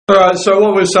Alright, so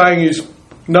what we're saying is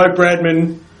no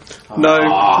Bradman, no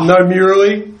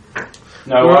Murley.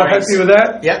 No We're all worries. happy with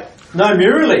that? Yep. No,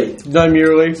 Murley. No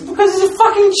Murley. Because he's a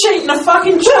fucking cheat and a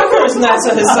fucking chucker, isn't that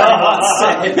so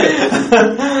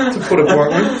To put it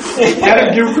bluntly.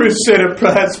 Adam Gilchrist said it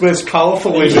perhaps less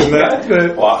colourfully than that.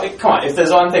 But Well, come on, if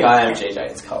there's one thing I am, GJ,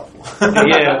 it's colourful.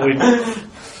 yeah,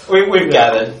 We've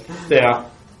gathered. yeah.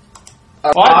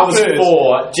 I was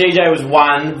 4, GJ was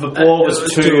 1, the ball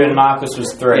was 2, and Marcus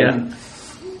was 3. Yeah.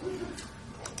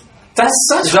 That's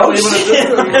such Is that what you want to do?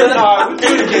 No, do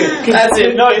it again. That's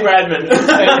it, no Bradman. It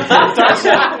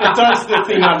does the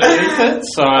thing underneath it,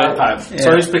 so...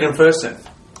 So who's picking first then?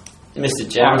 Mr.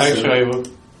 I'll Jamison. show you.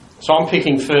 So I'm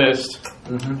picking first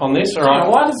on this, alright?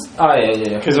 Why does... Oh,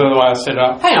 yeah. Because of the way I set it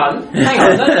up. Hang on.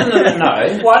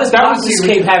 No. Why does That was Marcus the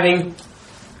keep having...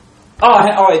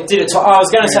 it did it. I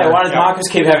was going to say, why does Marcus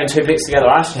keep having 2 picks together?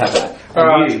 I should have that.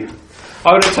 Alright.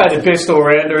 I would have taken the best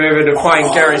all-rounder ever to playing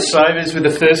Gary Savers with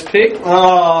the first pick. Maybe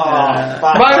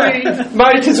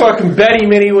because I can bat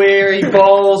him anywhere, he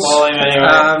bowls. Bowl him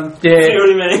anywhere.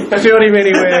 Field him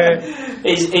anywhere.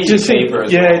 He's a keeper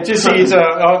as well. Yeah, just he's a...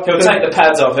 He'll take the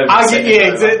pads off every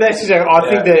second. That's exactly. I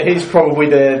think that he's probably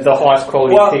the highest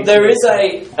quality pick. There is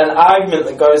an argument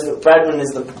that goes that Bradman is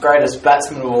the greatest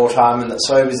batsman of all time and that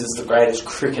Sobers is the greatest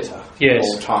cricketer of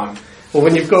all time. Well,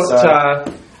 when you've got...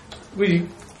 he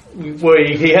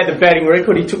had the batting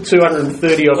record, he took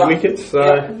 230 odd wickets, so...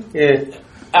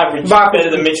 Average better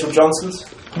than Mitchell Johnson's.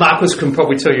 Marcus can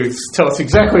probably tell us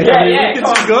exactly how many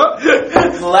wickets he got.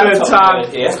 Alright.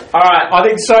 I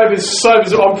think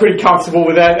Sobers, I'm pretty comfortable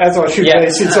with that, as I should be,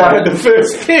 since I had the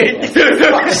first pick.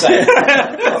 Fuck's sake.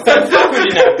 Thank fuck we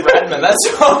didn't have Bradman, that's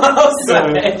what I'll say.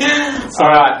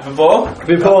 Alright, Before.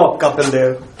 Kapil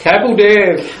Dev. Kapil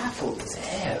Dev.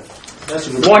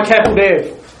 Why Kapil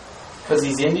Dev? Because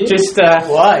he's Indian? Just,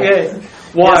 Why? Yeah.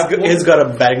 Why? He's got a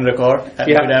batting record at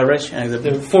good average. And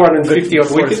 450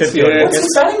 odd wickets. What's his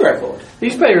batting record?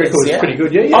 His batting record is pretty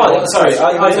good, Oh, sorry, I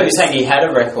thought you were saying he had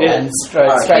a record. And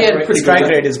strike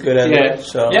rate is good as well.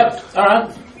 So. Yep,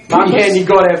 alright. And you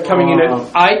got to have coming in at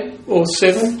 8 or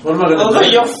 7. What am I going to do?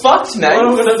 You're fucked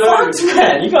now. What am I going to do?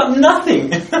 Man. You got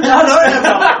nothing. I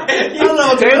don't know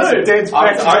what to do. Dan's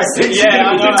back to back.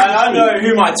 I know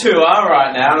who my 2 are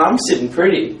right now, and I'm sitting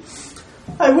pretty.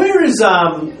 Hey, where's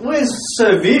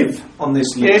Sir Viv on this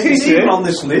list? Yeah, he's there. On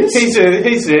this list? He's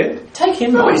there. Take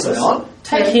him, No, Marcus. he's not.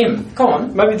 Take him. Come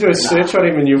on. Maybe do a search on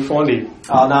him and you'll find him.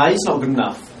 Oh, no, he's not good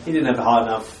enough. He didn't have a high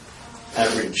enough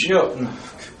average. You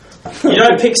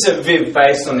don't pick Sir Viv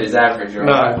based on his average,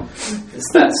 right? No.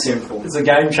 It's that simple. It's a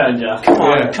game changer. Come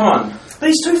on. But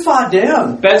he's too far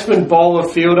down. Batsman, bowler,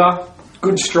 fielder,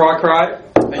 good strike rate.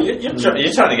 You're trying to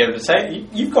get him to take.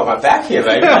 You've got my back here,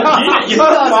 baby.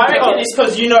 I reckon it's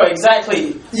because you know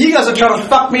exactly. You guys are trying to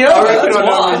fuck me over. I reckon I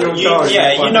know where you're going.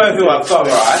 You know who I've got,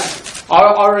 right?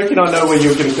 I reckon I know where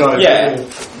you're going to go. Yeah.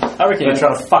 I reckon you're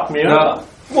trying to fuck me over.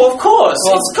 Well, of course.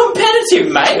 It's competitive,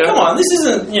 mate. Yeah. Come on. This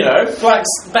isn't,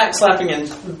 backslapping and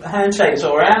handshakes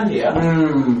all around here.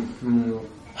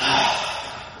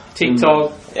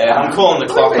 TikTok. Yeah, I'm calling the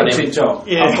clock on him. TikTok.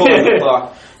 Yeah. I'm calling the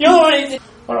clock. You know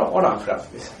what do I put up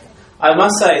for this? I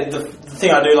must say, the thing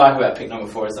I do like about pick number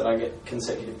 4 is that I get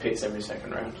consecutive picks every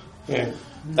second round. Yeah.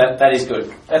 That is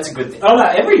good. That's a good thing. Oh, no,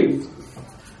 every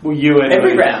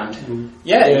round.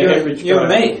 Yeah, you and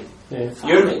me. Yeah.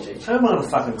 You and me, G. How am I going to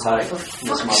fucking take? For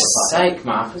fuck's sake,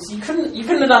 Marcus. You couldn't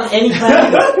have done any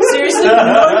planning. Seriously,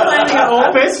 no planning at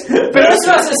all. Both of us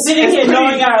are sitting here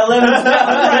knowing our 11th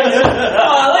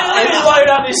let me load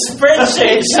up this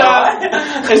spreadsheet,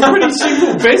 It's pretty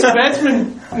simple. Best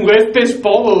batsman left, best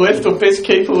bowler left, or best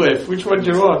keeper left. Which one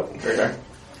do you want? Okay.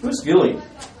 Who's Gilly?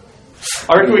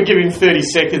 I reckon we give him 30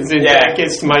 seconds and Jack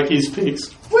gets to make his picks.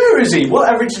 Where is he?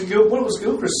 What was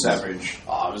Gilchrist's average?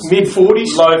 Oh,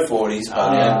 mid-40s? Low 40s,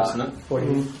 isn't it?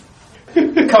 40.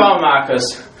 Come on, Marcus.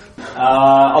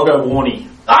 I'll go Warnie.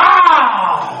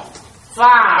 Ah! Far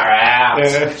out.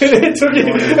 Yeah. it took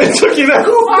you that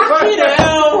long. Fucking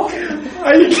hell.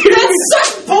 Are you kidding me? That's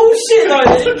such bullshit, though.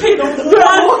 That you pick one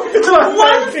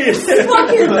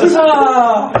fucking...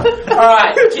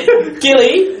 Alright,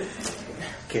 Gilly.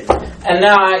 And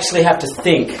now I actually have to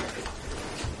think.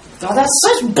 Oh, that's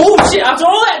such bullshit. After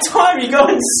all that time, you go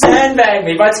and sandbag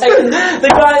me by taking the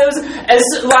guy that was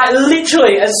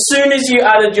literally as soon as you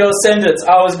uttered your sentence,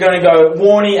 I was going to go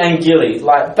Warnie and Gilly,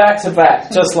 back to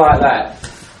back, just like that.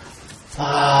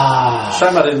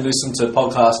 Shame I didn't listen to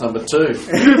podcast number 2.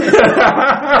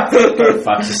 Go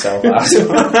fuck yourself,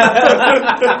 asshole.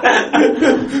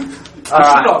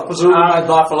 Alright. Because it would have made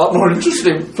life a lot more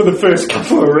interesting for the first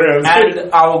couple of rounds.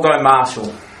 And I will go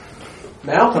Marshall.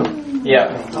 Malcolm.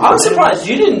 Yeah. I'm surprised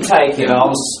you didn't take him. I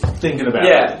was thinking about it.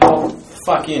 Yeah. Well,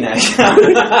 fuck you, Nash.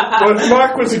 Well,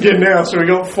 Mark was again now, so we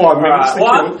got 5 minutes.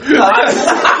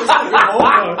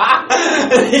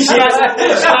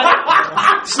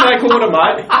 Snake order,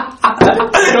 mate. Go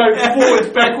forwards,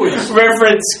 backwards.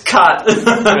 Reference cut.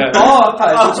 Yeah. Oh,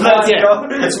 okay.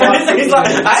 It's He's like,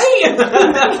 hey!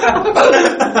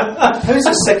 Who's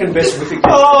the second best whipping?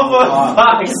 Oh, for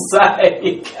fuck's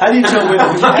sake. How do you tell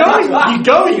whether You're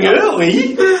going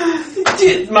early.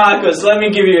 Marcus, let me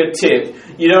give you a tip.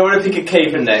 You don't want to pick a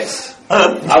keeper next.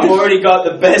 I've already got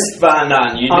the best bar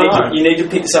none. You need to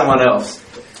pick someone else.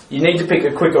 You need to pick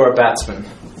a quick or a batsman.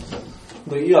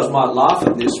 Well, you guys might laugh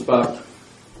at this, but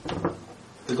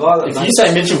the guy that If you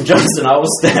say Mitchell Johnson, I will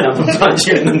stand up and punch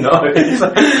you in the nose.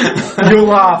 You'll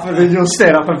laugh and then you'll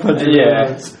stand up and punch you.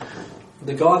 Yeah.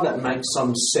 the guy that makes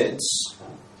some sense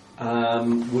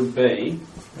would be.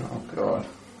 Oh God.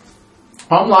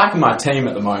 I'm liking my team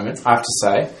at the moment, I have to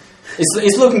say.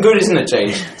 It's looking good, isn't it, G?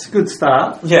 It's a good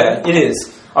start. Yeah, it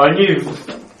is. I knew...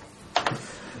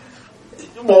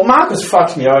 Well, Marcus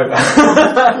fucked me over.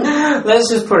 Let's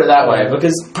just put it that way,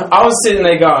 because I was sitting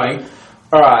there going,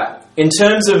 alright, in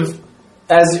terms of...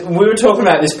 As we were talking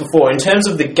about this before, in terms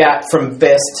of the gap from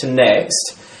best to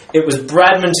next, it was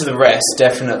Bradman to the rest,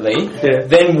 definitely. Yeah.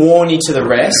 Then Warney to the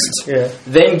rest. Yeah.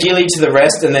 Then Gilly to the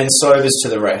rest, and then Sobers to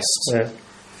the rest. Yeah.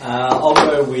 I'll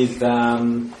go with.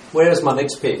 Where's my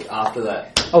next pick after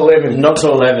that? 11. Not to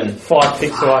 11. 5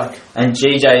 picks away. And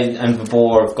GJ and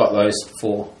Vabor have got those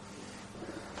 4.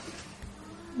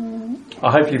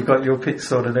 I hope you've got your picks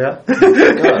sorted out.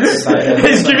 God's sake.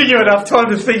 He's giving you enough time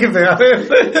to think about it.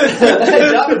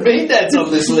 David Beandad's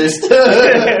on this list.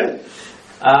 Go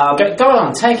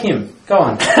on, take him. Go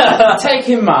on. Take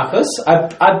him, Marcus.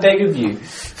 I beg of you.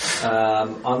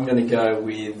 I'm going to go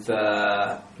with.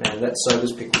 Man, that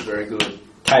Sobers pick was very good.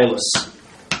 Kalis.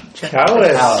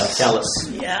 Kalis.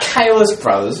 Yeah. Kalis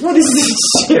Brothers. What is this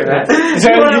shit, man? Is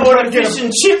that you you want to fish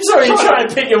and chips, or are you trying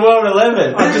to pick your World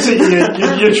 11? I'm just thinking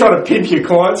you're trying to pimp your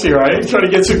clients here, eh? You're trying to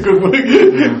get some good work.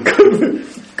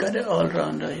 Got an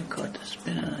all-rounder, you got a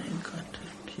spinner, you got a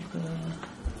keeper.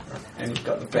 And you've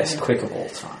got the best quick of all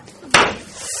time.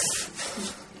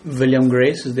 William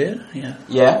Grace is there, yeah.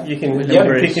 Yeah. You can William pick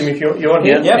Grace. him if you want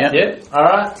him. Yep.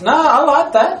 Alright. No, I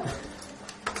like that.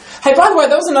 Hey, by the way,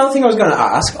 that was another thing I was going to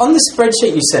ask. On the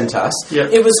spreadsheet you sent us,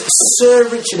 it was Sir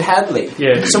Richard Hadley.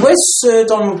 Yeah. So where's Sir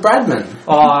Donald Bradman?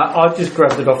 Oh, I just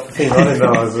grabbed it off the thing. I didn't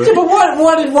know. Yeah, but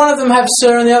why did one of them have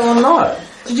Sir and the other one not?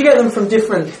 Did you get them from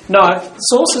different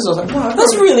sources or something? No,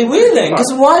 that's really weird then,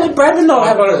 because why did Bradman not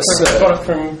have a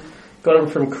Sir? Got him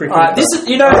from cricket. Alright, this is,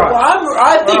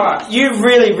 I think you've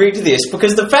really rigged this,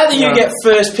 because the fact that you get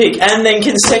first pick and then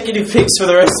consecutive picks for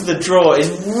the rest of the draw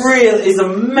is a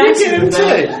massive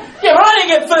thing. Yeah, but I didn't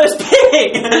get first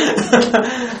pick!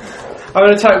 I'm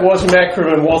going to take Walter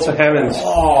Macron and Walter Hammond.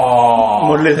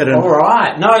 Oh,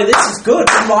 alright. No, this is good.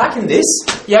 I'm liking this.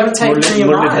 You haven't taken any of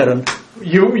mine.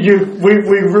 We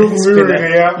ruled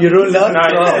it out. You ruled out? No,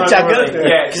 Chaka?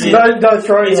 Yeah, no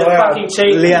throwing he's a allowed. fucking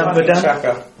cheat. Liam Buddha.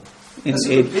 Chaka. In That's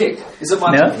a 8. good pick. Is it my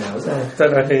No? pick now? Is it?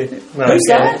 Don't know who. No, Who's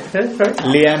that?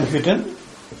 Liam Hutton.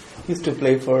 He used to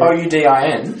play for... Udin.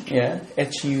 Yeah,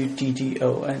 Hutton.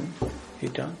 Hutton.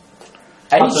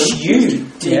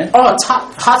 H-U-D. Yeah. Oh,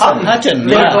 Hutton. Hutton,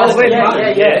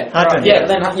 Yeah, yeah. Hutton.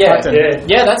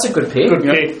 Yeah, that's a good pick. Good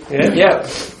pick. Yeah,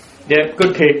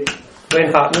 good pick.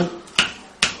 Glenn Hutton.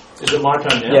 Is it my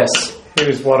turn now? Yes. He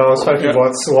was what I was hoping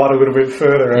might slide a little bit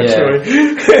further, actually.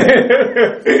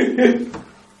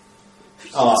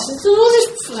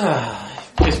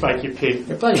 Just make your pick.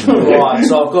 Right,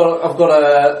 so I've got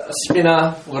a spinner,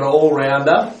 I've got an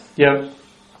all-rounder. Yep.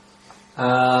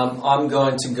 I'm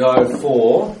going to go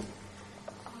for...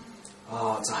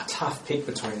 Oh, it's a tough pick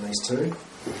between these two.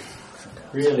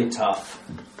 Really tough.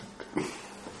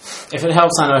 If it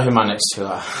helps, I know who my next two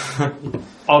are.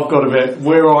 I've got about,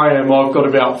 where I am, I've got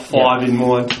about 5 in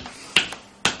mind.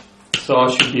 So I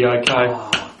should be okay. Oh,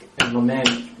 and my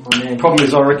man. Problem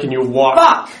is, I reckon you'll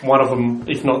wipe one of them,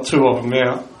 if not 2 of them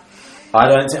out. I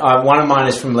don't think... one of mine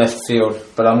is from left field,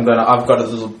 but I've got a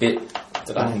little bit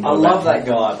that I can do. I love that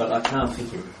guy, but I can't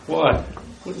pick him. Why?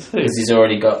 What is he? Because he's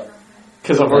already got...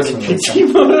 Because I've already picked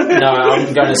him. No,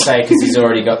 I'm going to say because he's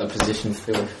already got the position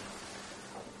filled.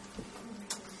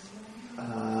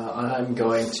 I'm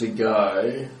going to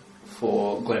go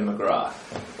for Glenn McGrath.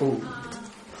 Ooh.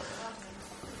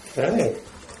 Okay.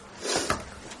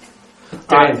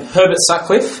 Herbert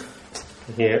Sutcliffe.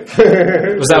 Yeah.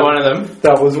 Was that one of them?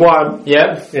 That was one.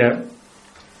 Yep. Yeah.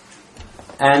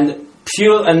 And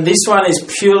this one is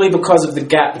purely because of the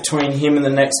gap between him and the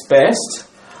next best.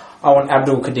 I want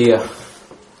Abdul Qadir,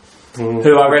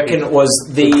 who I reckon was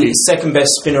the second best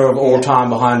spinner of all time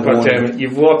behind God Warney. damn it,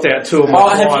 you've wiped out 2 of my Oh,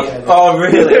 have you? 5. Oh,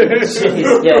 really?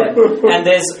 Jeez, yeah. And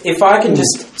if I can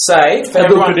just say, for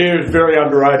Abdul everyone, Qadir is very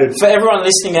underrated. for everyone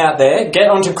listening out there, get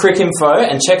onto Cricinfo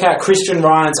and check out Christian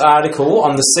Ryan's article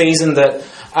on the season that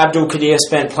Abdul Qadir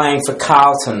spent playing for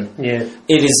Carlton. Yeah.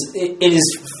 It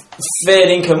is fair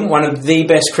income, one of the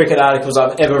best cricket articles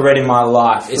I've ever read in my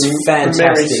life. It's fantastic.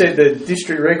 Remember, he set the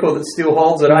district record that still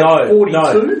holds at age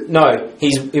 42? No.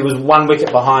 He was 1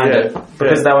 wicket behind it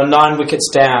because they were 9 wickets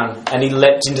down, and he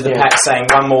leapt into the pack saying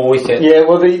 1 more wicket. Yeah,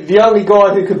 well, the only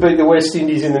guy who could beat the West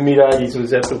Indies in the mid-80s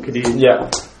was Abdul Qadir. Yeah.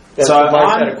 That's So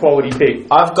a quality pick.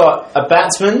 I've got a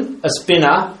batsman, a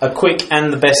spinner, a quick,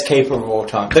 and the best keeper of all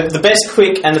time. The best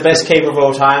quick and the best keeper of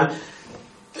all time.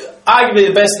 Arguably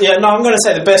the best. Yeah, no, I'm going to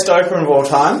say the best opener of all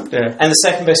time, and the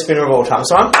second best spinner of all time.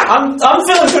 So I'm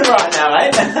feeling good right now,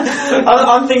 mate.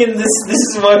 I'm thinking this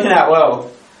is working out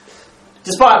well,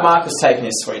 despite Marcus taking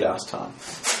his sweet ass time.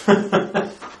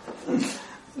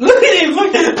 Look at him!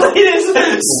 Look at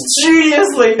him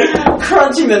studiously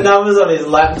crunching the numbers on his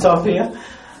laptop here.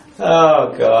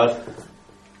 Oh God!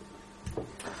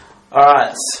 All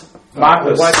right,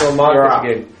 Marcus, wait for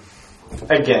Marcus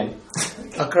again.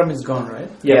 Akram is gone, right?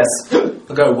 Yes.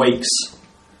 I'll go Weeks.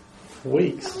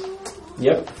 Weeks.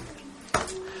 Yep.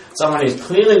 Someone who's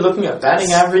clearly looking at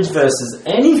batting average versus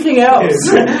anything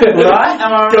else. Right?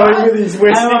 Am I Going right? with his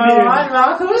West Am Indian. I right,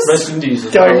 Marcus? West Indies.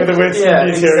 as Going well. with the West Yeah,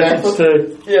 Indies exactly.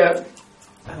 heritage too.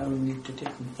 Yeah. We need to take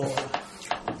him forward.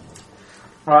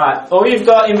 Alright, all you've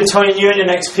got in between you and your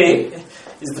next pick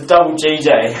is the double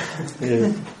GJ.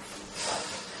 Yeah.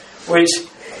 Which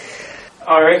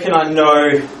I reckon I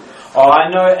know. Oh, I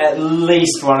know at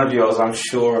least one of yours, I'm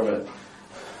sure of it.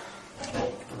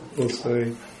 We'll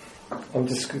see. I'm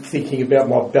just thinking about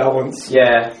my balance.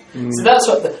 Yeah. So that's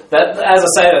what, as I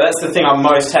say that, that's the thing I'm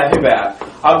most happy about.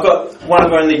 I've got one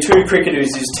of only 2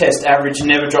 cricketers whose test average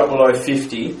never dropped below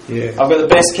 50. Yeah. I've got the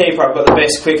best keeper, I've got the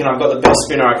best quick, and I've got the best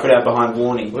spinner I could have behind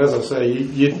Warney. Well, as I say,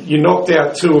 you knocked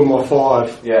out 2 of my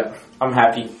 5. Yeah. I'm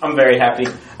happy. I'm very happy.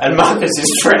 And Marcus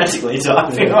is frantically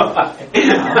typing away.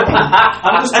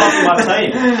 I'm just typing my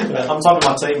team. I'm typing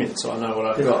my team in so I know what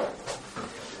I've got.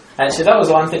 Actually, that was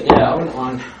one thing. Yeah, I wouldn't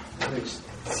mind.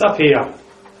 It's up here. Yeah,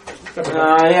 but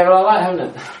I like having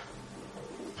it.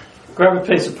 Grab a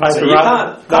piece of paper. So you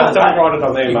can't don't write it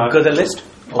on there, mate. Got the list?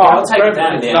 Oh, I'll take it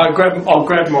down again. No, I'll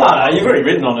grab mine. No, you've already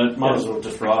written on it. Might as well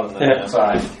just write on there. Yeah.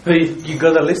 Sorry. You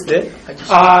got the list there?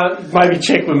 Maybe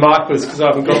check with Marcus because I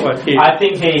haven't got one here. I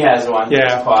think he has one.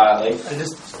 Yeah. Quietly. I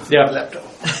just Yeah.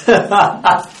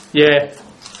 laptop. Yeah.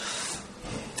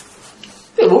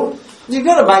 Yeah, well, you've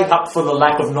got to make up for the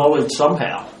lack of knowledge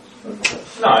somehow.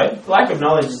 No, lack of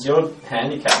knowledge is your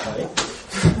handicap, buddy.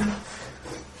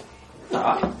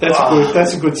 No.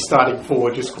 That's a good starting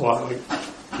forward, just quietly.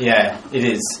 Yeah, it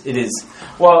is. It is.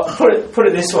 Well, put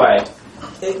it this way: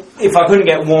 if I couldn't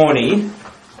get Warney,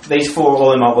 these 4 are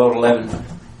all in my World 11,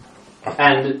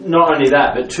 and not only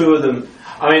that, but 2 of them.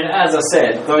 I mean, as I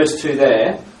said, those 2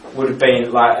 there would have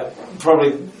been like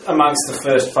probably amongst the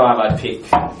first 5 I'd pick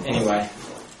anyway.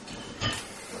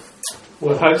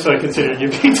 Well, I hope so, considering you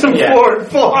picked them Yeah. 4 and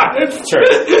 5. True.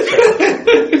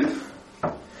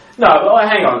 No, but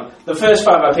hang on. The first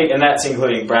 5 I picked, and that's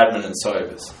including Bradman and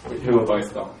Sobers, who are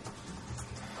both gone.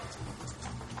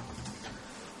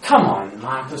 Come on,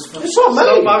 Marcus. It's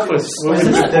not Marcus.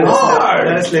 Isn't it?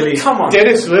 Dennis Lilly. Come on.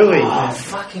 Dennis Lilly. Oh,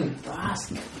 fucking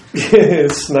bastard.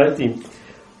 Snaked him.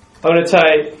 I'm going to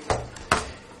take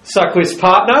Sutcliffe's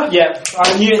partner. Yep,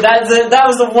 I knew that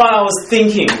was the one I was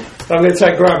thinking. I'm going to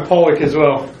take Graham Pollock as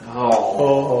well.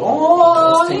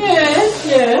 Oh,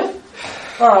 yeah.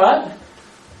 Alright.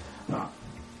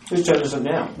 Whose turn is it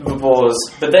now? The Boars.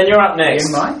 But then you're up next.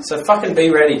 In mine? So fucking be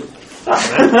ready. Give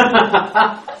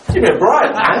me a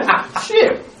break, man.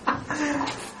 Shit.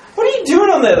 What are you doing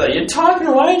on there though? You're typing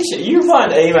away and shit. You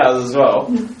find emails as well.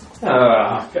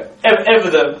 Ever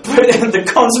the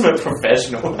consummate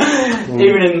professional.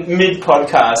 Even in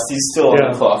mid-podcast, he's still on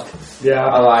the clock. Yeah.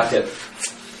 I like it.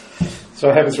 So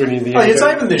I haven't written anything. Oh, you're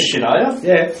saving this shit, are you?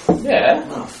 Yeah. Yeah.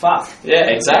 Oh, fuck. Yeah,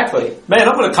 exactly. Man,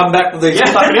 I'm going to come back with these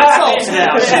fucking insults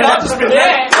now. Shit, I've just been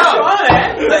come on,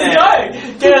 man. Let's go.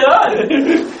 Get it on.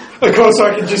 Of course,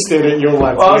 I can just edit your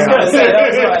one. Well, I was going to say, that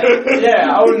was like, yeah,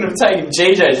 I wouldn't have taken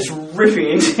GJ just ripping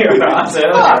into your ass.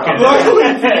 Luckily,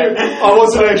 I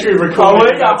wasn't actually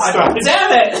recording that stuff.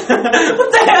 Damn it! What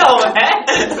the hell,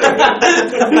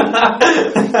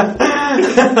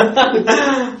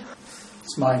 man?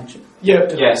 It's mine.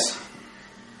 Yep. Yes.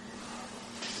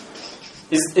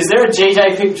 Is there a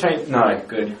GJ pick between... No,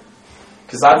 good.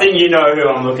 Because I think you know who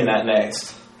I'm looking at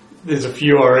next. There's a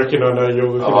few I reckon I know you're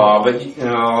looking at. Oh, but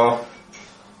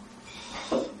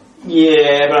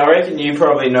yeah, but I reckon you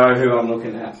probably know who I'm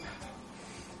looking at.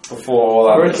 Before all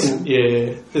I others. reckon,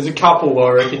 yeah. There's a couple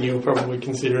I reckon you'll probably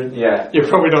consider it. Yeah. You're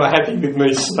probably not happy with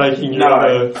me snaking your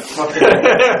No.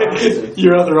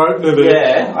 your other opener there.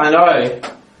 Yeah, I know.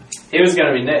 He was going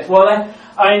to be next. Well,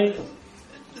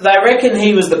 they reckon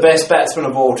he was the best batsman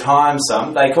of all time,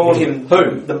 They called him...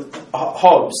 Who?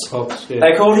 Hobbs. Hobbs, yeah.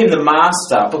 They called him the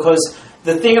master because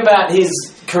the thing about his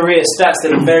career stats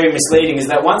that are very misleading is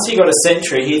that once he got a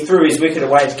century, he threw his wicket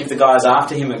away to give the guys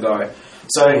after him a go.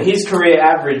 So his career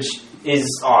average is,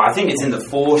 I think it's in the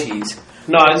 40s.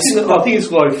 No, I think it's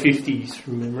low 50s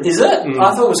from memory. Is it?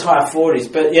 I thought it was high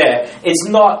 40s. But yeah, it's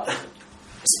not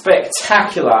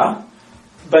spectacular,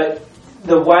 but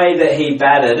the way that he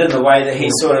batted and the way that he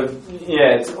sort of,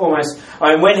 it's almost...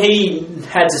 when he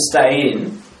had to stay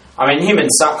in, him and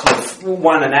Sutcliffe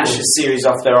won an Ashes series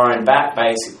off their own bat,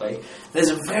 basically. There's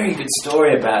a very good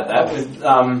story about that with...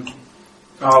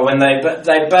 when they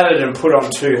batted and put on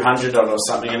 200 or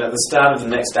something, and at the start of the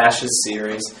next Ashes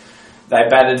series, they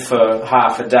batted for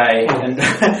half a day, and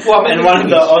and one of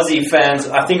the Aussie fans,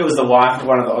 I think it was the wife of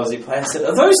one of the Aussie players, said,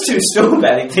 "Are those two still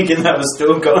batting?" Thinking they were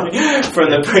still going from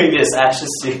the previous Ashes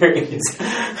series.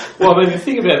 Well, the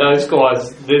thing about those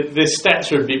guys, their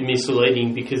stats are a bit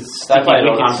misleading because they played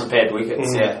on unprepared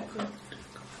wickets. Yeah.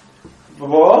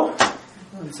 What?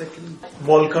 1 second.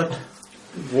 Walcott.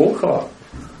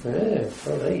 Yeah,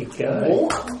 well, there you go.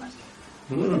 Walcott.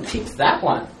 Picked that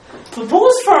one. But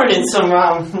Paul's throwing in some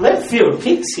left field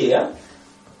picks here.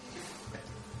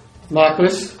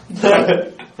 Marcus,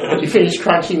 you finished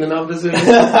crunching the numbers? I'm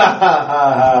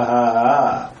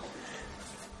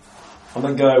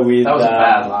going to go with... That was a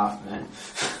bad laugh, man.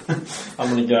 I'm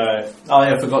going to go... Oh,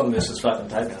 yeah, I've forgotten this is fucking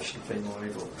tape. I should have been more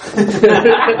evil.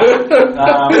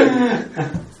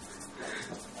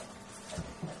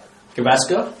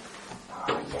 Gavaskar?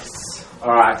 Yes.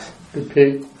 All right. Good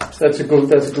pick. That's a good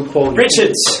quality.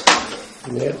 Richards.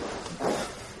 Yeah.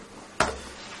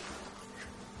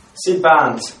 Sid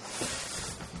Barnes.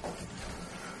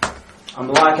 I'm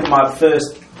liking my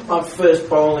first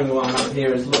bowling one up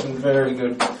here is looking very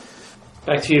good.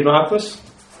 Back to you, Marcus.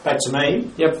 Back to me.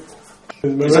 Yep.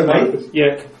 Is it me?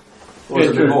 Yeah. Or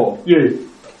is it before? You.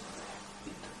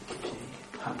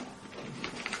 I'm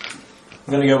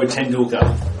going to go with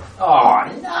Tendulkar. Oh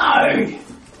no!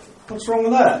 What's wrong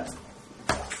with that?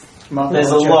 There's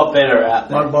a lot better out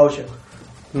there. Mark Boucher.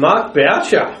 Mark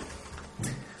Boucher.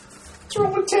 What's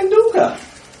wrong with Tendulkar?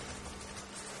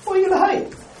 What are you going to hate?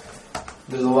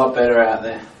 There's a lot better out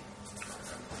there.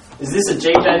 Is this a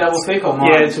GJ double pick or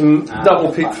mine? Yeah, it's a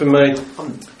double pick for me.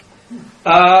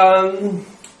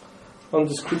 I'm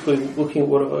just quickly looking at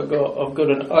what have I got. I've got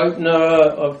an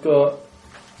opener. I've got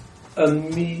a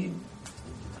mid.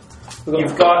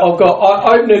 I've got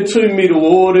opener, 2 middle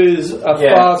orders, a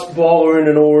fast bowler, and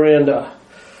an all-rounder.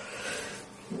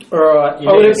 All right, I'm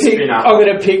going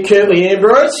to pick Curtly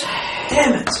Ambrose.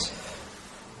 Damn it!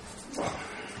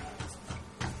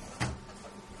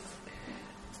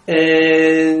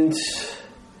 And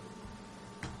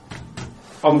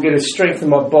I'm going to strengthen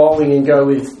my bowling and go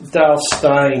with Dale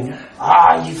Steyn.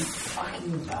 Ah, you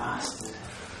fucking bastard!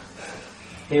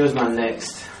 He was my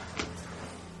next.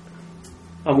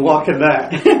 I'm liking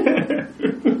that.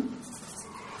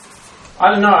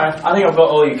 I don't know. I think I've got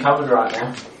all you covered right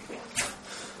now.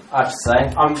 I have to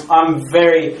say, I'm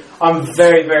very,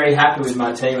 very happy with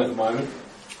my team at the moment.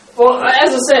 Well,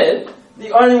 as I said,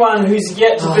 the only one who's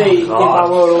yet to be in my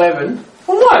World 11.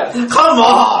 What? Come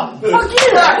on! Fuck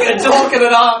you! You're talking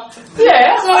it up.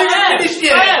 Yeah, I am.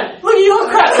 Look at your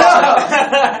crap.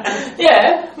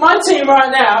 Yeah, my team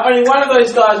right now, only one of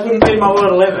those guys wouldn't be in my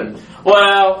World 11.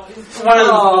 Well, one of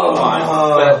them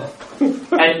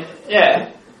but, and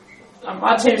yeah,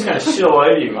 my team's going to shit all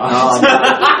over you, mate.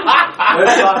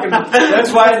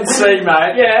 Let's wait and see,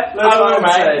 mate. Yeah, I will,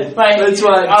 mate. Let's wait and see. I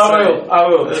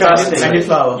will. Trust me.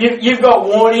 You've got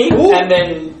Warney and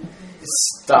then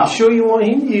stuff. You sure you want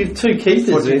him? You have 2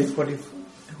 keepers in.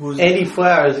 Who's Andy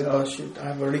Flowers. Oh shit!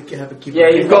 I've already have a keeper. Yeah,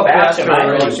 you've got Boucher,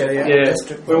 mate. Boucher, Yeah.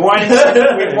 We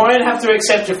won't have to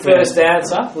accept your first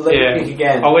answer. We'll let you pick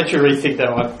again. I'll let you rethink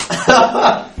that one.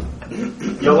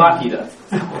 You're lucky though.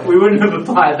 We wouldn't have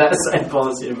applied that same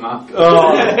policy to Mark.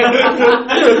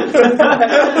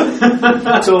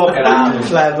 Talk it out,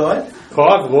 Clive Lloyd.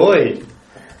 Clive Lloyd.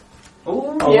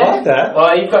 Ooh, I like that.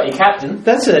 Well, you've got your captain.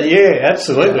 That's a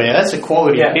absolutely. That's a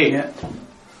quality pick. Yeah.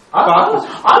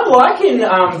 I'm liking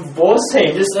Boar's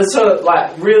team. Just sort of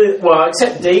like really well,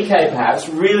 except DK perhaps.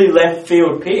 Really left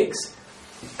field picks.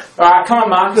 Alright, come on,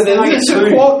 Marcus. But Then I get two.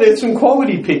 there's some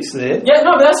quality picks there. Yeah,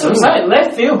 no, but that's what I'm saying.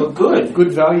 Left field, but good.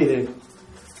 Good value there.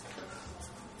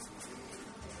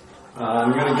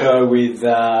 I'm going to go with...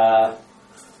 oh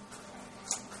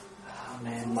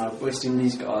man, my West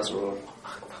Indies guys are all...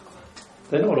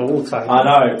 They're not all taken. I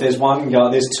know, there's one guy,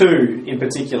 there's two in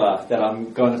particular that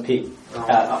I'm going to pick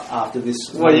after this.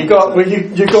 Well, you got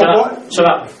what? Shut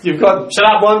up. You've got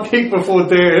one pick before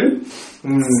Darren.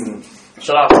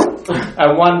 Shut up.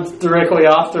 And one directly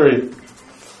after him.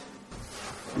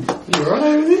 You right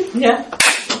over there? Yeah.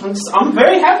 I'm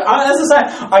very happy. As I say,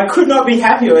 I could not be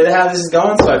happier with how this is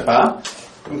going so far.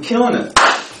 I'm killing it.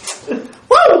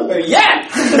 Woo! Yeah!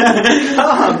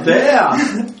 Calm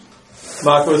down.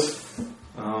 Marcus,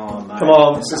 Oh, mate. come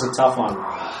on. This is a tough one.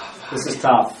 This is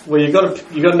tough. Well, you got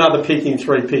another pick in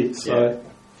 3 picks. So.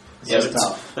 Yeah, This is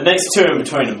tough. the next two in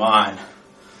between are mine.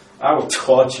 I will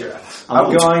torture it.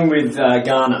 I'm going with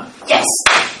Ghana. Yes!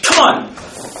 Come on!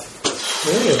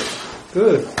 Yeah,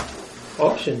 good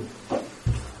option.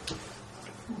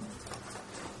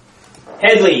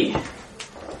 Headley.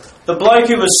 The bloke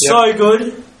who was so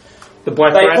good. The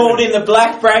Black They Bradman. called him the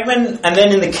Black Bradman, and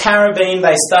then in the Caribbean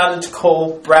they started to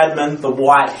call Bradman the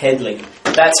White Headley.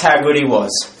 That's how good he was.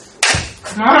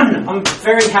 Come on! I'm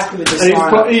very happy with this And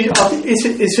lineup.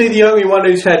 is he the only one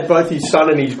who's had both his son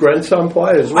and his grandson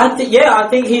play as well? I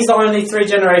think he's the only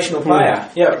 3-generational player.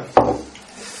 Yeah.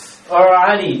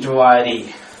 Alrighty,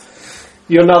 Dwighty.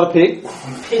 You another pick?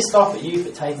 I'm pissed off at you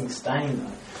for taking Stain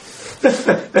though. I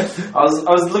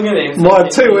was looking at him. My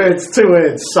two words,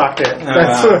 suck it.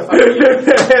 That's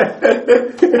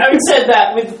Having said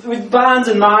that, with Barnes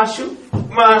and Marshall,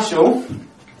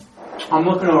 I'm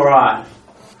looking alright.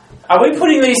 Are we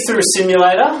putting these through a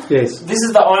simulator? Yes. This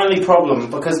is the only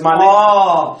problem because my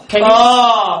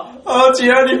What's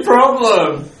the only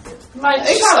problem? mate,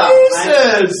 shut up,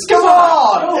 mate. Come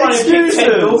on! You don't want to pick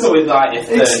Ted Bilker with like your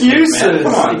third pick, man.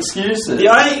 Come on. Excuses. The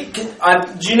only,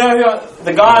 do you know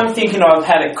the guy I'm thinking of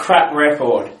had a crap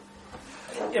record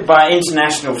by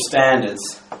international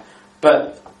standards,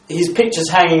 but his picture's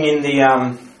hanging in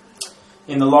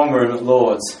the long room at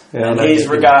Lords, Yeah, and he's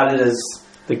regarded as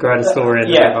the greatest all-rounder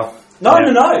yeah. ever. No.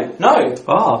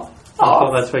 Oh, I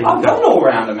thought that's where you I've got an go.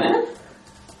 all-rounder, man.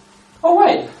 Oh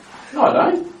wait, no, I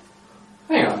don't.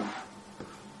 Hang on.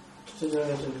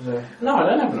 No, I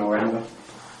don't have an all-rounder.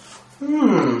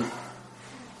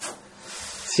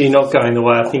 So you're not going the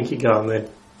way I think you're going then?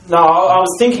 No, I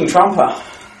was thinking Trumper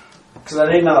because I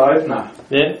need another opener.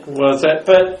 Yeah, what was that?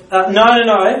 But no.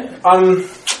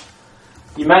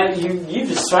 You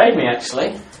just swayed me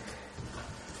actually.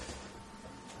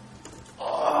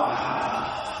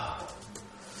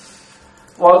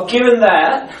 Well, given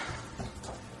that,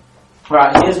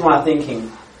 right, here's my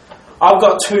thinking. I've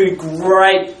got 2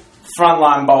 great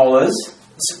frontline bowlers,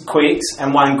 quicks,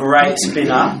 and 1 great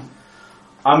spinner.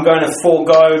 I'm going to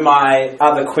forego my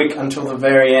other quick until the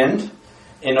very end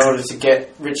in order to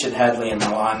get Richard Hadley in my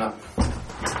lineup.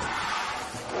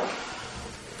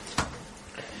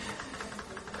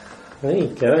 There you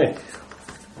go.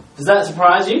 Does that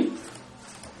surprise you?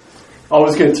 I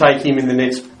was going to take him in the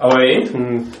next. Oh, are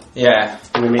you? Yeah.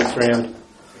 In the next round.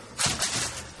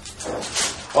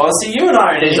 Well, see, you and I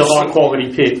are in He's a high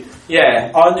quality pick.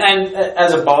 Yeah, and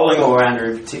as a bowling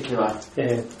all-rounder in particular.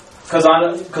 Yeah. Because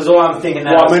all I'm thinking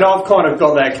now... Well, I mean, I've kind of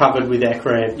got that covered with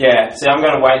Akram. Yeah, see, I'm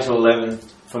going to wait till 11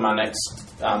 for my next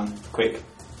quick.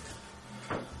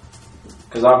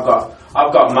 Because I've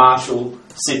got Marshall,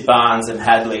 Sid Barnes and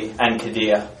Hadley and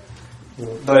Kadir.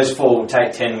 Those 4 will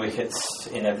take 10 wickets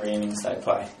in every innings they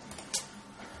play.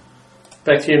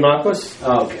 Back to you, Marcus.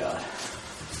 Oh, God.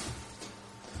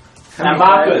 How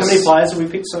many players have we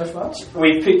picked so far?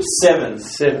 We picked 7.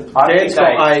 7. I Dan's picked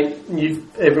got 8.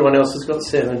 Everyone else has got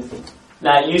 7.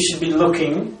 Now, you should be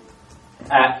looking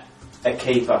at a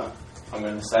keeper, I'm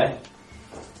going to say.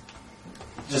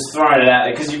 Just throwing it out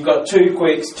there, because you've got 2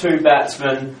 quicks, 2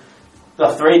 batsmen,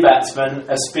 3 batsmen,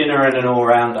 a spinner and an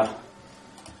all-rounder.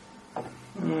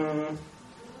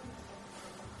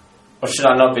 Or should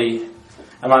I not be...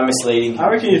 Am I misleading you? I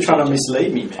reckon you're trying to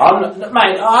mislead me, man.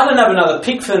 Mate, I don't have another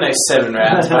pick for the next 7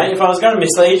 rounds, mate. If I was going to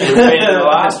mislead you, it would have been in the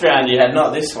last round you had,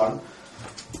 not this one.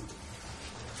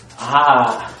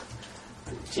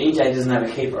 GJ doesn't have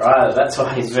a keeper either. That's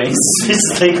why he's being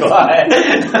suspiciously quiet.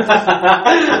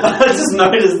 I just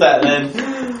noticed that then.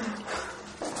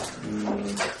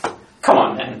 Come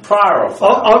on, man. Prior or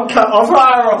flower? I'm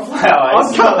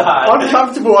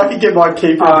comfortable I can get my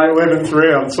keeper in the 11th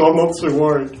round, so I'm not too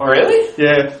worried. Oh, really?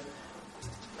 Yeah.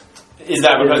 Is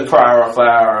that because prior or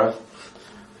flower are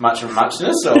much of a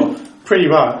muchness, or...? Pretty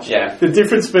much. Yeah. The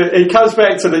difference, but it comes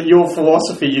back to your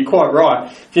philosophy. You're quite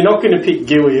right. If you're not going to pick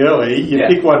Gilly early, you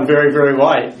pick one very, very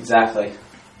late. Exactly.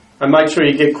 And make sure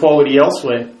you get quality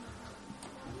elsewhere.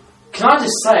 Can I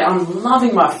just say, I'm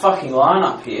loving my fucking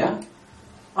lineup here.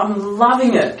 I'm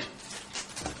loving it.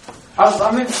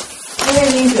 I mean, fair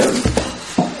income.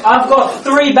 I've got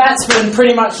 3 batsmen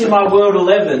pretty much in my World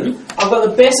 11. I've got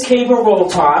the best keeper of all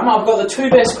time. I've got the 2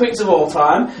 best quicks of all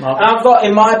time. And I've got,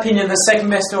 in my opinion, the second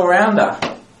best all-rounder.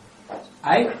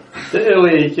 Eh? The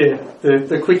earlier you get,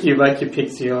 the quicker you make your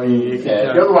picks, the earlier you get.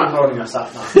 Yeah, you're the one holding us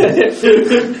up now.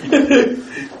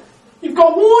 You've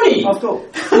got Warnie! I've got...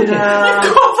 You've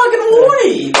got fucking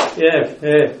Warnie!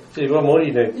 Yeah. Gee, what more do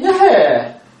you do?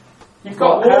 Yeah. You've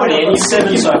got Warnie and you've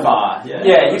 7 so far.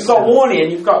 Yeah, you've got Warnie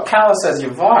and you've got Callis as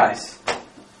your vice.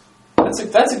 That's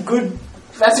a good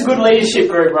leadership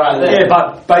group right there. Yeah,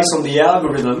 but based on the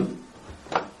algorithm.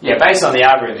 Yeah, based on the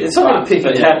algorithm. It's not going to pick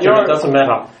a captain, it doesn't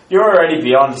matter. You're already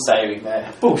beyond saving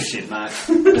that. Bullshit, mate.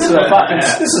 This is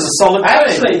a solid team.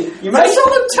 Actually, you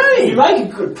make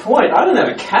a good point. I don't have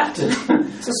a captain.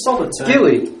 It's a solid team.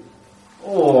 Gilly.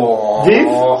 Oh. Viv?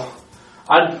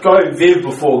 I'd go Viv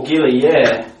before Gilly,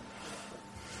 yeah.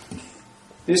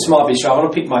 This might be sure. I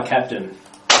want to pick my captain.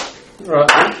 Right.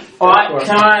 Alright,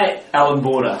 can I... Alan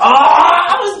Border.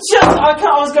 I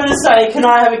was going to say, can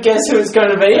I have a guess who it's going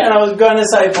to be? And I was going to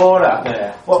say Border.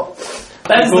 Yeah. Well,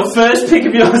 that is the first pick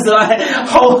of yours that I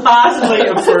wholeheartedly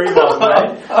approve of,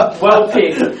 mate. Well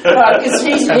picked. Because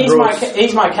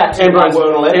he's my captain.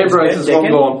 Ambrose is long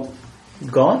gone.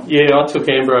 Gone? Yeah, I took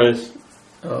Ambrose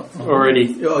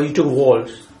already. Oh, you took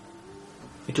Walsh.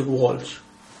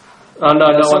 Oh, no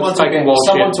one's taken Walsh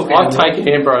yet. I've taken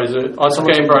Ambrose. I took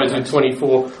Ambrose in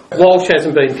 24. Walsh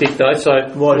hasn't been picked though, so...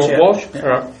 Walsh? Yeah.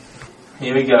 Alright.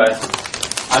 Here we go.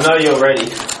 I know you're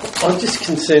ready. I'm just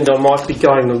concerned I might be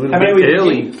going a little bit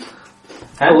early.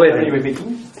 How 11. many are we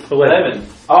picking? 11.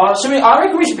 Oh, I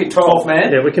reckon we should pick 12,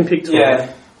 man. Yeah, we can pick 12.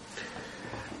 Yeah.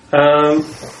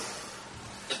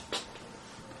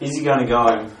 Is he going to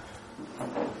go?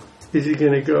 Is he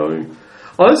going to go?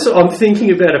 I'm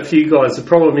thinking about a few guys. The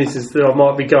problem is that I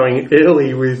might be going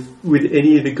early with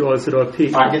any of the guys that I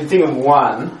pick. I can think of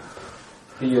one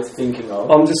who you're thinking of.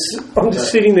 I'm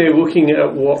just sitting there looking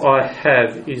at what I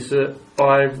have. Is that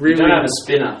I really you don't have a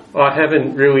spinner. I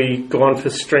haven't really gone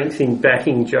for strength in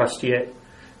batting just yet.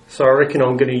 So I reckon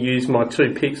I'm going to use my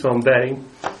 2 picks on batting.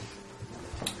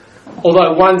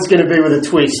 Although one's going to be with a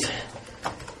twist.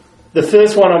 The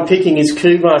first one I'm picking is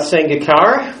Kumar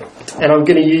Sangakkara, and I'm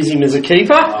going to use him as a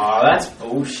keeper. Oh, that's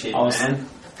bullshit, man.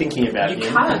 Thinking about You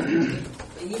him. can't.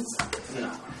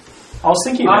 No. I was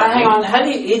thinking about hang on.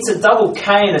 It's a double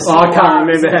K and a single I can't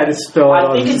remember how to spell it.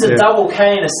 I think it's a double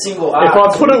K and a single R. If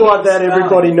I put it like that,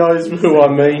 everybody knows who I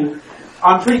mean.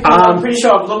 I'm pretty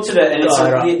sure I've looked at it and it's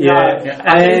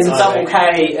it's a double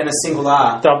K and a single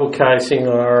R. Double K,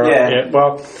 single R. Yeah.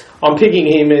 Well, I'm picking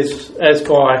him as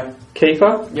my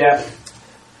keeper. Yeah.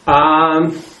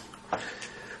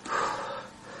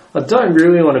 I don't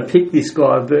really want to pick this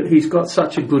guy, but he's got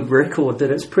such a good record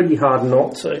that it's pretty hard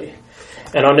not to.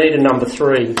 And I need a number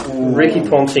 3, Ricky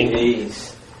Ponting.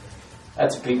 Jeez.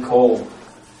 That's a big call.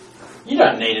 You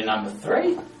don't need a number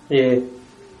 3. Yeah.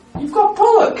 You've got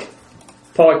Pollock.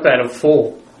 Pollock batted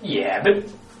 4. Yeah,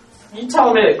 but you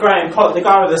told me that Graham Pollock, the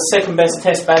guy with the second best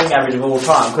test batting average of all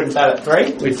time, couldn't bat at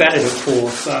 3? We batted at 4,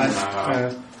 so...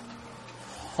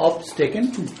 Hobbs taken?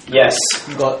 Yes.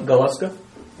 Gavaskar?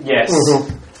 Yes.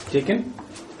 Mm-hmm. Taken?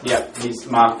 Yep,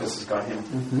 Marcus has got him.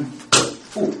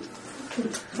 Ooh.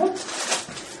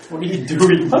 What are you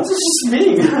doing? I'm just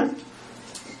spinning.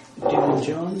 Dean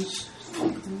Jones?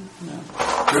 No.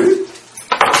 Who?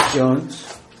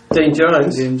 Jones. Dean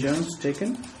Jones? Dean Jones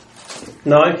taken?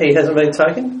 No, he hasn't been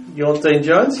taken. You want Dean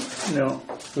Jones? No.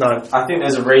 No. I think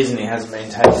there's a reason he hasn't been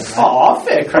taken. Mate. Oh,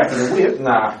 fair crack of the whip.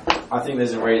 Nah, I think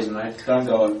there's a reason, mate. Don't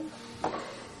go.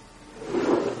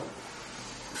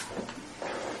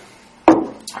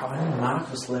 Only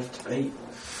Marcus left to beat.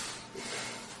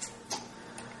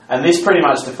 And this pretty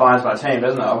much defines my team,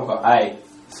 doesn't it? I've got 8.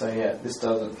 So yeah, this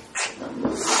doesn't.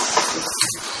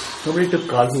 Nobody took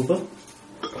Carl Hooper?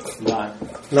 No.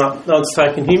 No one's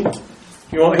taken him.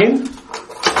 You want him?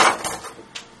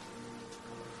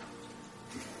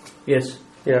 Yes.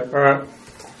 Yeah, alright.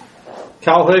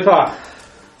 Carl Hooper.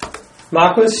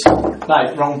 Marcus?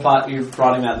 No, wrong part. You're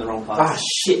writing out the wrong part. Ah,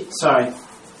 shit. Sorry.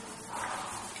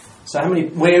 So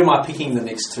where am I picking the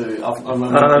next 2?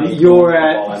 You're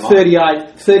at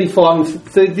 38,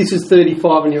 35, this is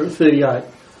 35 and you're at 38.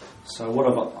 So what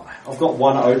have I've got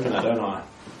one opener, don't I?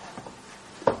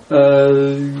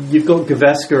 You've got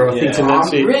Gavaskar, I think, and that's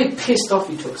I'm it. really pissed off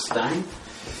you took Stain.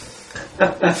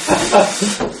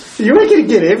 You ain't going to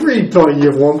get everybody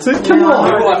you wanted. Come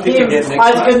on.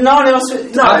 Because no one else.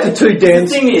 No, After two,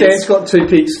 Dan's got 2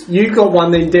 picks. You got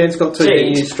 1, then Dan's got 2. Then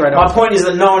you straight up. My point is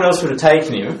that no one else would have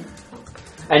taken him,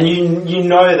 and you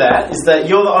know that is that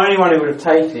you're the only one who would have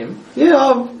taken him.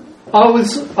 Yeah, I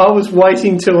was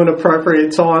waiting till an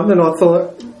appropriate time, and I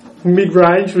thought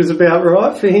mid-range was about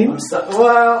right for him.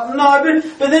 Well, no,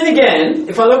 but then again,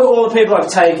 if I look at all the people I've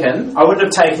taken, I wouldn't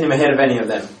have taken him ahead of any of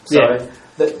them. So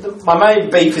my main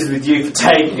beef is with you for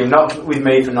taking him, not with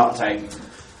me for not taking him.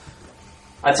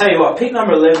 I tell you what, pick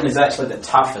number 11 is actually the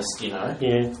toughest, you know.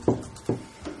 Yeah.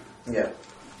 Yeah.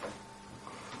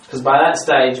 Because by that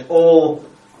stage, all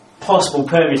possible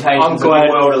permutations of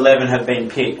World 11 have been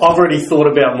picked. I've already thought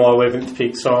about my 11th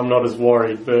pick, so I'm not as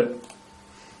worried, but...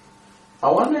 I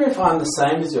wonder if I'm the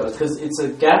same as yours, because it's a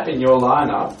gap in your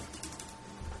lineup.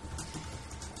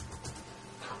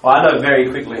 Well, I know very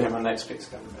quickly who my next pick's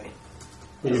going to be.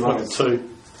 You've got 2.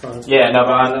 So. Yeah, no,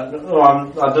 but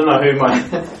I don't know who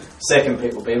my second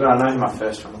pick will be, but I know who my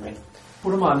first one will be.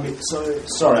 What am I...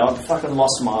 sorry, I've fucking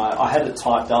lost my... I had it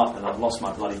typed up and I've lost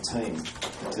my bloody team in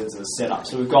terms of the setup.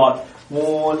 So we've got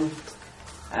Warren,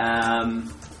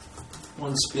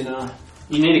 one spinner.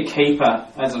 You need a keeper,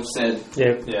 as I've said.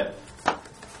 Yeah.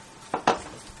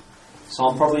 So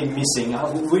I'm probably missing...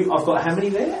 I've got how many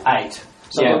there? 8.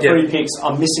 So I've got 3 picks.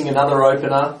 I'm missing another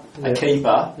opener, a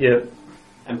keeper,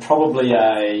 and probably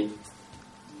a...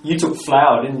 You took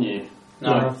Flower, didn't you?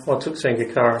 No, I took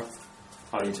Sangakkara.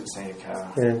 Oh, you took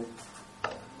Sangakkara.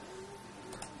 Yeah.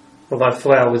 Although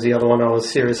Flower was the other one I was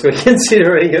seriously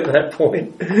considering at that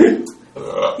point.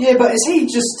 Yeah, but is he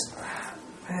just...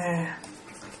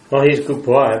 Well, he's a good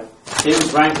player. He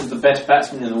was ranked as the best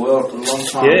batsman in the world for a long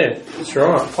time. Yeah, that's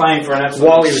right. Playing for an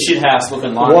absolute shithouse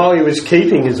looking line. While he was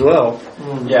keeping as well.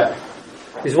 Yeah.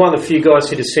 He's one of the few guys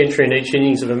who hit a century in each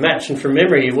innings of a match, and from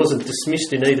memory he wasn't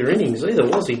dismissed in either innings either,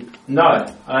 was he? No,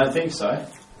 I don't think so.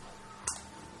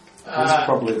 He's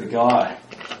probably the guy.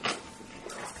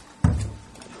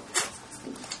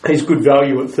 He's good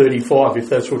value at 35 if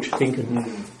that's what you're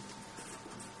thinking.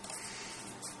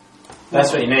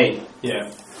 That's what you need.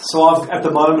 Yeah. So at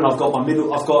the moment I've got my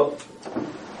middle.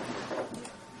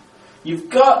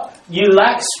 You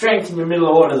lack strength in your middle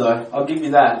order though. I'll give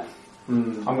you that.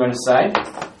 I'm going to say.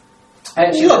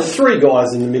 You got 3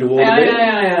 guys in the middle order.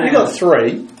 Yeah. You got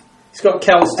 3. He's got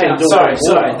Callis, Tendulkar.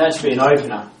 Sorry. That should be an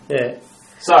opener. Yeah.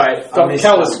 Sorry. Got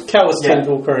Callis,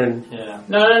 Tendulkar, and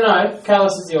No.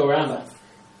 Callis is the all rounder.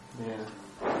 Yeah.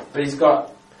 But he's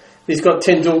got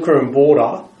Tendulkar and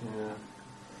Border. Yeah.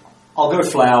 I'll go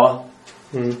Flower.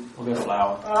 I'll go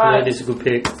Flower. That is a good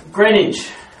pick. Greenwich.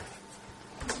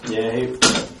 Yeah.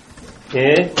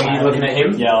 Yeah. Were you looking at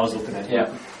him? Yeah, I was looking at him.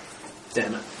 Yeah.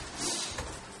 Damn it.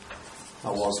 I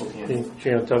was looking at him. He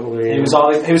was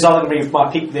either going to be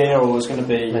my pick there, or it was going to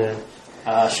be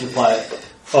should play it.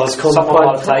 I was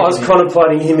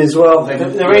contemplating him as well.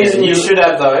 The reason you should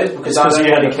have though is because I don't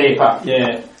need a keeper.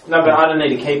 Yeah. No, but I don't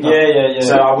need a keeper. Yeah.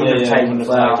 So I wouldn't have taken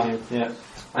Flower. him. Yeah.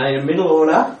 I need a middle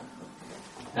order,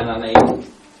 and I need a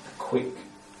quick.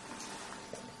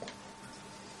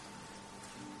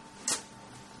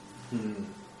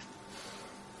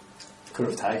 Could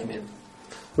have taken him.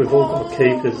 We've all got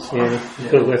keepers, Could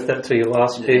have left that to your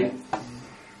last pick.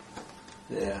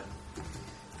 Yeah.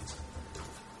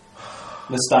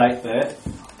 Mistake there.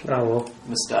 Oh well.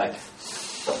 Mistake.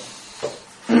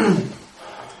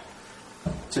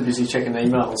 Too busy checking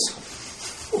emails.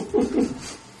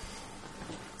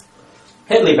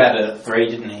 Headley batted at 3,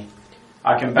 didn't he?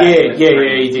 I can bat him at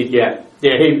 3. He did, Yeah,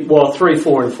 3,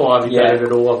 4 and 5 he batted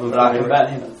at all of them. But I can bat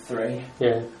him at 3.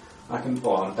 Yeah. I'm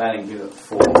batting good at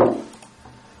 4.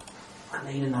 I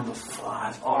need a number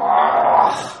 5.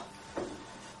 Oh,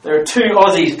 there are 2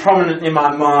 Aussies prominent in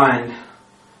my mind.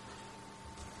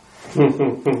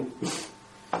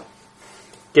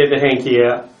 Get the hanky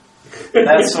out.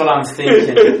 That's what I'm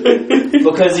thinking.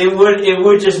 Because it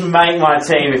would just make my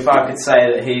team if I could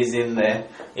say that he's in there.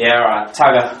 Yeah, alright,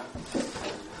 Tugger.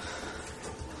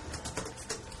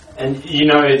 And you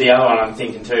know the other one I'm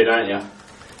thinking too, don't you?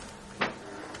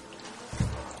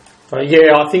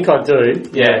 Yeah, I think I do.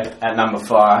 Yeah, at number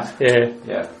 5.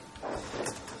 Yeah.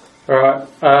 Alright,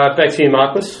 back to you,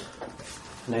 Marcus.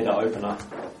 Need an opener.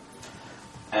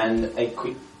 And a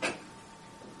quick.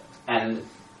 And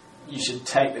you should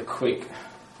take the quick.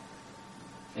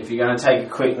 If you're going to take a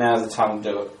quick, now's the time to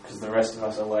do it, because the rest of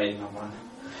us are waiting on one.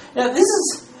 Now, this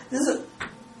is.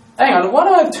 Hang on, why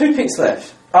do I have 2 picks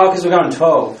left? Oh, because we're going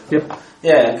 12. Yep.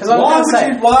 Yeah, because why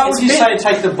would you say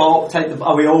take the bowl?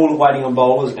 Are we all waiting on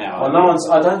bowlers now? Well,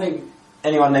 I don't think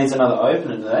anyone needs another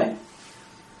opener, do they?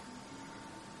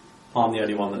 I'm the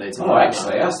only one that needs an Oh, opener.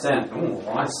 actually, I stand.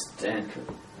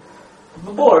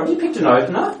 Boy, have you picked an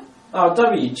opener? Oh,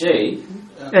 WG.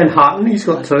 And Hutton, he's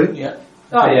got 2. Yeah.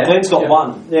 Oh, yeah. Glenn's got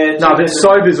 1. Yeah, No, but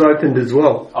Sober's opened as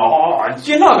well. Oh,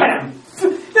 you're not going to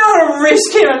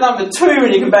risk him at number 2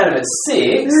 when you can bat him at 6.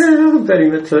 Yeah, I'll bet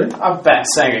him at 2. I've bat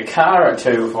Sangakkara at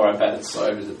 2 before I batted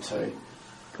Sobers at 2.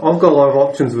 I've got a lot of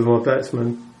options with my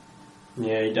batsmen.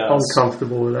 Yeah, he I'm does.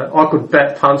 comfortable with that. I could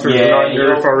bat punter as an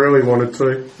opener if I really wanted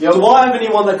to. Do I have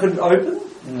anyone that could open?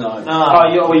 No. No.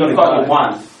 You've got your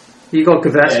 1. You got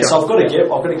Gavaskar. Yeah, so I've got to get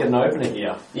an opener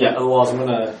here. Yeah. Otherwise, I'm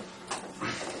gonna.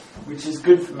 Which is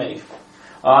good for me.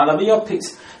 Now your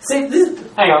picks. See,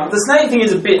 hang on. The snake thing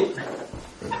is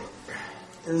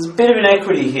there's a bit of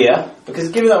inequity here because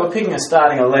given that we're picking a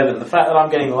starting 11, the fact that I'm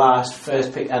getting last,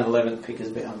 first pick, and 11th pick is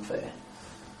a bit unfair.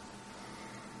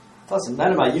 Doesn't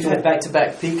matter, mate. You've had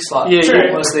back-to-back picks like True.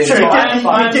 almost the True. entire You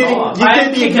fucking get time.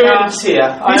 the advantage here.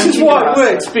 This is why it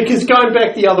works, because going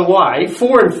back the other way,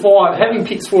 4 and 5, having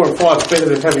picks 4 and 5 is better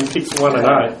than having picks 1 and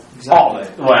 8. Exactly.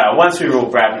 Oh, well, once we rule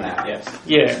Bradman out, yes.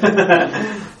 Yeah.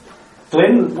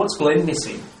 Glenn, what's Glenn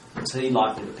missing? What's he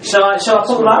likely to pick? Shall I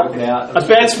pull them up? A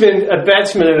batsman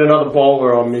and another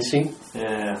bowler I'm missing.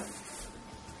 Yeah.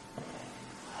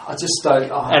 I just don't...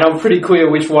 And I'm pretty clear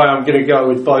which way I'm going to go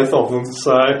with both of them,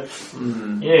 so...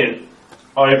 Yeah.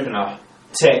 Opener,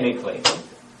 technically.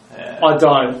 I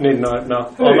don't need an opener.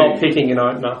 I'm not picking an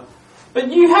opener.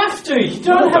 But you have to. You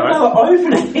don't have another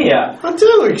opener here. I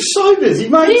do. Sobers. He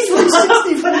made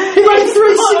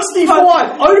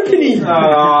 365 opening.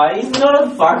 Oh, he's not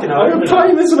a fucking I'm going to play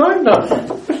opener. him as an opener.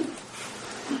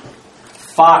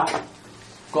 Fuck.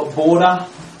 Got Border.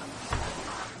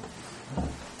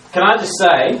 Can I just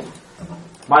say,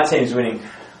 my team's winning.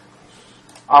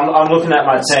 I'm looking at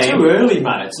my team. It's too early,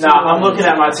 mate. No, I'm looking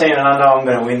at my team and I know I'm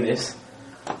going to win this.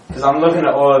 Because I'm looking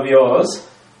at all of yours.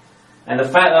 And the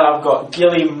fact that I've got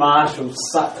Gilly, Marshall,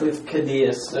 Sutcliffe,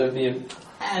 Kadir, Serbia,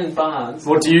 and Barnes.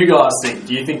 What do you guys think?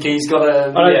 Do you think he's got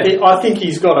a... I think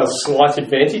he's got a slight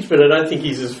advantage, but I don't think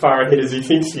he's as far ahead as he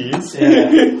thinks he is.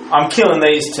 Yeah. I'm killing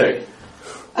these two.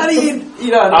 How do you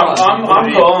don't know? I'm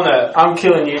calling it. I'm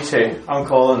killing you two. I'm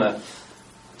calling it.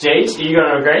 Jeej, are you going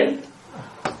to agree?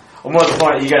 Or more to the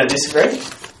point, are you going to disagree?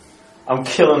 I'm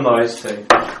killing those two.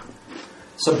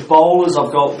 So bowlers,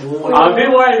 I've got Warner. I'm a bit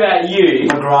worried about you,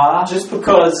 McGrath. just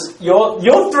because your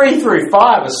 3 through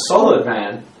 5 is solid,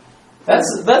 man. That's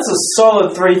a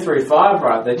solid 3 through 5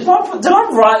 right there. Did I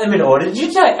write them in order? Did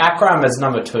you take Akram as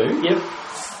number 2? Yep.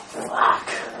 Fuck.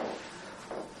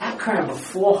 Akram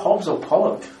before Hobbs or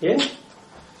Pollock. Yeah.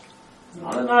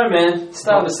 I don't know, man. It's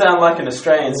starting to sound like an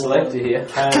Australian selector here.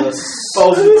 Taylor.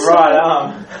 Bowls with the right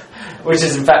arm, which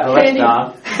is in fact the left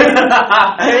arm.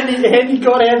 And he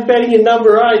got out batting at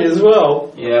number 8 as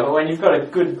well. Yeah, but when you've got a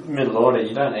good middle order,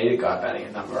 you don't need a guy batting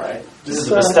at number 8. This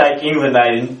is a mistake England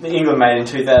made in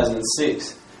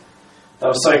 2006. They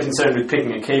were so concerned with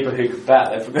picking a keeper who could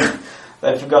bat,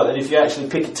 they forgot that if you actually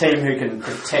pick a team who can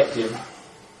protect him,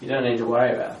 you don't need to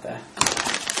worry about that.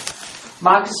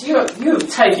 Marcus, you have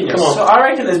taken your... I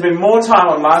reckon there's been more time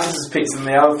on Marcus's picks than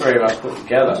the other three of us put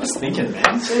together. Just thinking,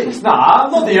 man. Jeez. Nah,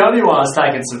 I'm not the only one that's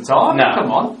taken some time. No.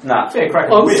 Come on. No. Fair crack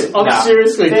of whip. I'm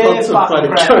seriously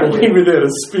contemplating going in without a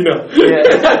spinner. Yeah.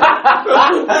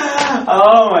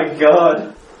 Oh my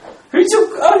god. Who's your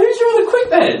other quick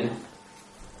then?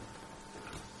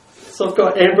 So I've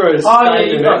got Ambrose. Oh yeah,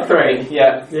 you've got 3.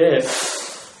 Yeah. Yeah.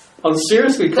 I'm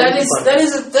seriously contemplating.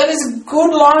 That is a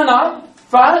good lineup,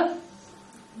 but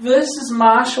versus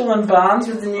Marshall and Barnes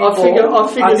with the new ball. I figure I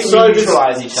think you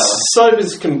neutralise each other.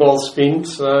 Sobers can bowl spin,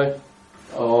 so...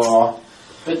 Oh.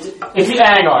 But if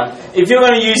you're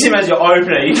going to use him as your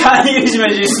opener, you can't use him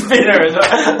as your spinner as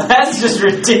well. That's just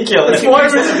ridiculous. That's why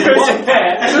he's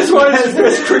the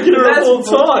best cricketer of all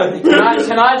time.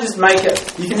 Can I just make it...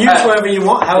 You can use whoever you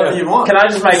want, however you want. Can I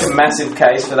just make a massive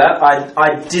case for that?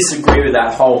 I disagree with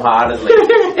that wholeheartedly.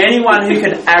 Anyone who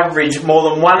can average more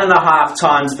than 1.5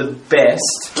 times the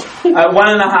best,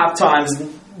 1.5 times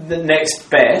the next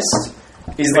best,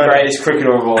 is the greatest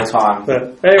cricketer of all time.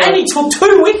 Anyway. And he took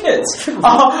 2 wickets. A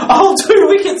whole 2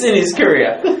 wickets in his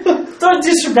career. Don't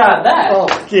disregard that. Oh,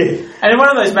 yeah. And in one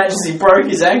of those matches, he broke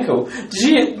his ankle. Did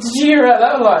you hear about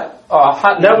that? Like,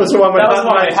 Hutton. That was the one with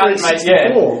Hutton made.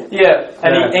 Yeah.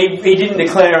 And he didn't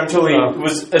declare until he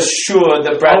was assured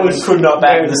that Bradman could not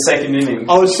bat in the second innings.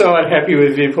 I was so unhappy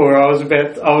with Vipur. I was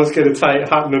going to take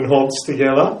Hutton and Hobbs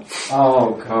together.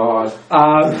 Oh God.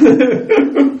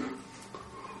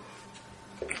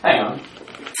 Hang on.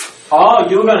 Oh,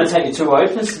 you were going to take your 2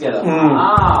 openers together.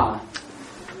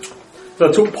 So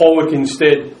I took Pollock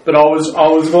instead, but I was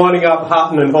lining up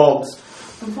Hutton and Hobbs.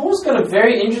 The ball's got a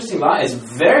very interesting line. It's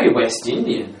very West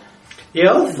Indian.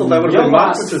 Yeah, I thought that would have been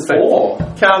Marcus's thing.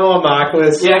 Come on,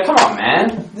 Marcus. Yeah, come on,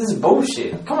 man. This is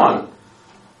bullshit. Come on.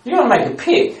 You got to make a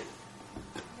pick.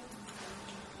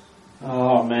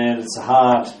 Oh man, it's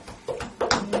hard.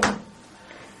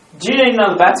 Do you need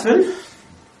another batsman?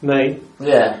 Me?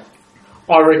 Yeah.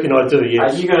 I reckon I do,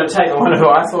 yes. Are you going to take the one who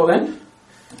I thought then?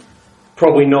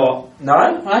 Probably not.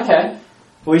 No? Okay.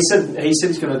 Well, he said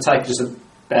he's going to take just a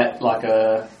bat like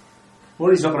a... Well,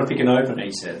 he's not going to pick an opener,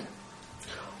 he said.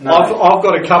 No. I've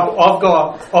got a couple. I've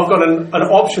got an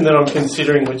option that I'm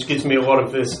considering, which gives me a lot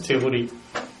of versatility.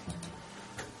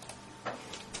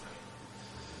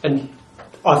 And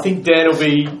I think Dan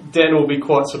will be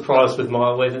quite surprised with my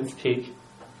 11th pick.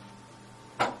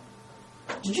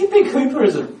 Did you pick Hooper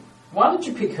as a... Why did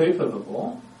you pick Hooper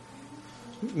before?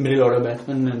 Middle order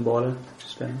batsman and bowler.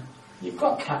 You've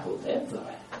got Kapil Dev though.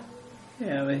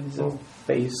 Yeah, but he's a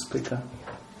pace quicker.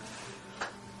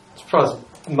 Surprised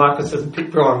Marcus hasn't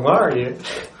picked Brian Lara yet.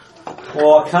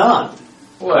 Well, I can't.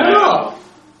 Wow.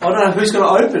 I don't know who's going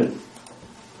to open.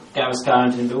 Gavaskar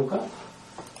and Tendulkar.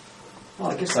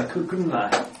 Well, I guess I could, couldn't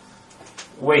I?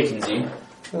 Weakens you.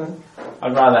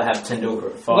 I'd rather have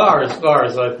Tendulkar at 5.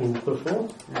 Lara's opened before.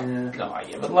 No,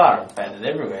 yeah, but Lara batted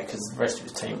everywhere because the rest of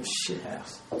his team was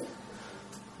shithouse.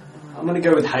 I'm going to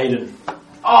go with Hayden.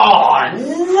 Oh,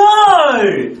 no!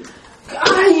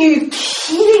 Are you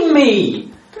kidding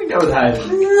me? I'm going to go with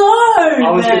Hayden. No,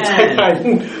 I was going to take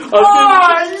Hayden. No!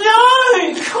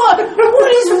 God,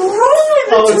 what is wrong with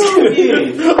the two of you?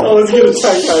 I was going to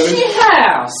take Hayden.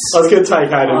 Shithouse! I was going to take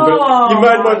Hayden, but you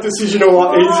made my decision a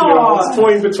lot easier. I was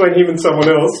toying between him and someone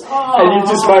else, and you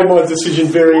just made my decision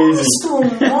very easy.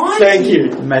 Thank you.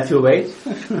 Matthew Wade?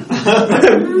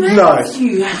 No.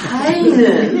 Matthew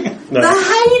Hayden? No. The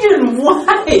Hayden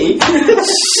way?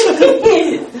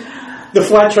 Shit! The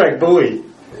flat track bully.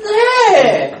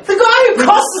 Yeah! The guy who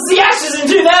cost us the Ashes in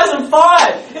 2005!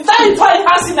 If they had played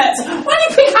us in that... Why did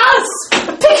you pick us?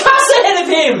 Pick us ahead of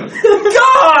him!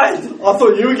 God! I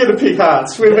thought you were going to pick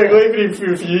us. We're leaving him for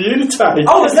you to take.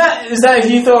 Oh, is that if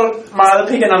you thought my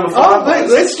other pick at number 5? Oh,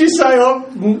 let's just say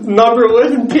number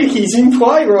 11 pick. He's in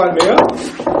play right now.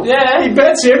 Yeah. He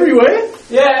bats everywhere.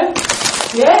 Yeah.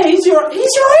 Yeah, he's your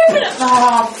opener.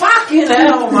 Oh, fucking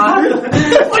hell, man.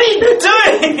 What are you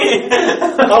doing?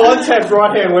 I like to have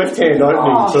right hand, left hand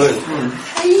opening too.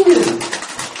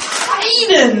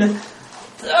 Hayden!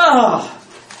 Oh,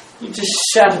 you just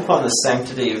shat upon the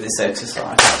sanctity of this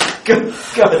exercise. God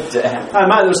damn. Hey,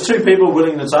 mate, there was 2 people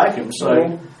willing to take him,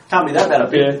 so can't be that bad a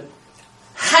pick. Yeah.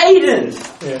 Hayden!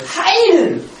 Yeah.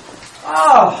 Hayden!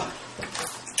 Oh,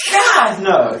 God,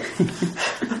 no.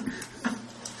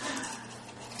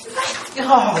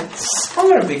 Oh, I'm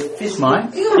going to be fist.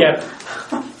 Mine? Yep.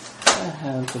 I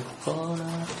have the bowler.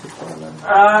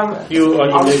 I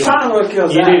was trying to work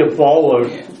yours out. You need a bowler,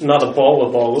 another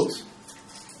bowlers.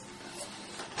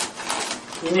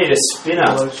 You need a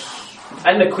spinner.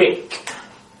 And the quick.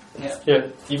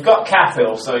 Yeah. You've got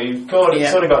Kapil, so you've got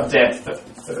sort of got depth.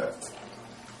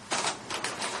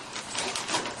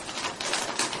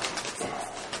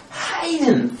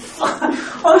 Hayden!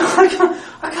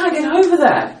 I can't get over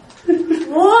that.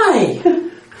 Why?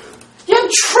 You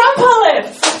have Trumper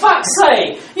left, for fuck's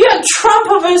sake! You have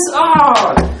Trumper versus...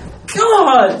 Oh,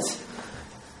 God!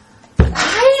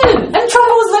 Hayden! And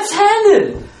Trumper was left-handed!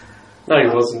 No, he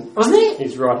wasn't. Wasn't he?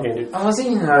 He's right-handed. Oh, was he?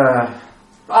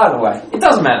 Either way, it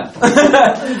doesn't matter.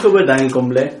 Go with Daniel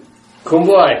Kumble.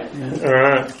 Kumble. Yeah.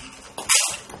 Alright.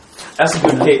 That's a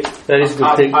good pick. That is a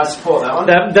good pick. I support that one.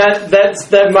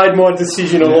 That made my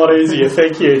decision a lot easier,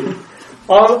 thank you.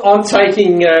 I'm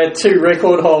taking 2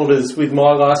 record holders with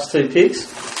my last 2 picks.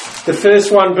 The first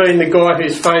one being the guy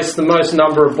who's faced the most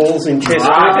number of balls in Test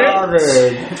cricket.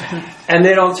 And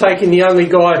then I'm taking the only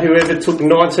guy who ever took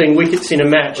 19 wickets in a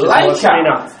match as my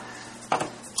spinner.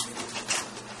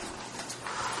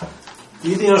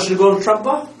 You think I should have gone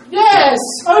Trumper? Yes!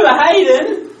 Over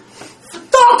Hayden!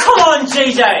 Oh, come on,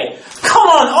 GJ! Come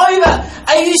on, over...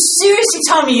 Are you seriously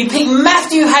telling me you picked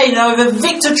Matthew Hayden over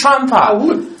Victor Trumper? I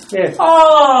would. Yeah.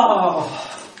 Oh,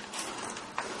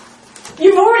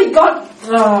 you've already got.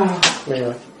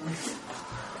 Anyway.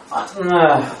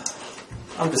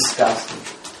 I'm disgusted.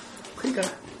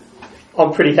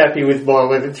 I'm pretty happy with my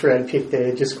 11th round pick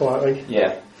there, just quietly.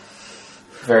 Yeah.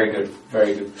 Very good.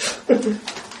 Very good.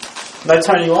 No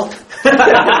Tony Locke?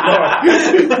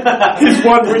 His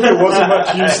 1 wicket wasn't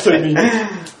much use to me.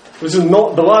 It was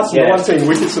not the last 19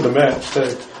 wickets of the match,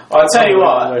 too. I'll tell you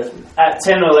what, at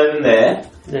 10 or 11 there,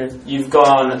 you've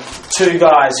gone 2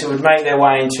 guys who would make their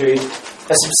way into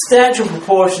a substantial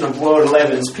proportion of World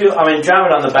 11s,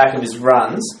 Drummond on the back of his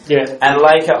runs, and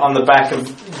Laker on the back of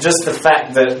just the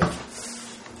fact that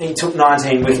he took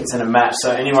 19 wickets in a match,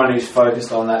 so anyone who's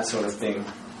focused on that sort of thing,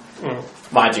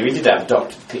 mind you, we did have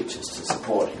doctored pictures to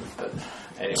support him, but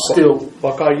anyway. Still,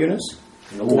 like our Eunice?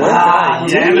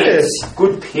 Damn it.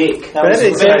 Good pick. That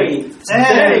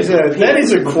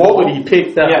is a quality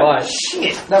pick, that way.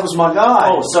 Shit, that was my guy.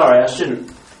 Oh, sorry, I shouldn't.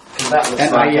 That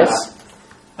looks like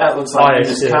that looks like you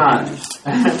just can't.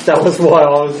 That was why I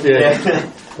was,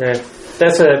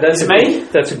 That's me?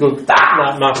 That's a good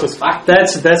Marcus.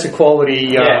 That's a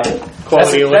quality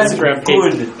quality 11th round pick.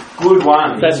 Good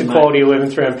one. That's a quality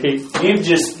 11th round pick. You've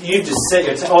just set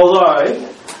your although,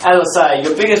 as I say,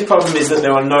 your biggest problem is that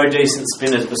there were no decent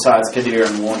spinners besides Kadir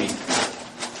and Warney.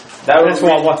 That's why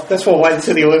I waited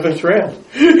until the 11th round.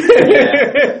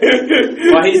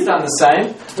 Well, he's done the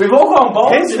same. We've all gone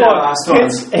bowls in our last one.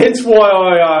 Hence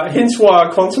why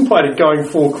I contemplated going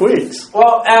 4 quicks.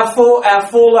 Well, our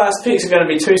four last picks are going to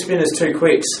be 2 spinners, 2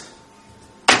 quicks.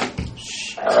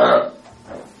 I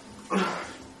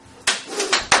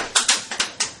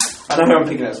know who I'm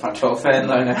picking as my 12th fan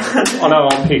though now. I know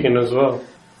I'm picking as well.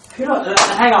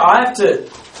 Hang on, I have to...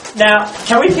 Now,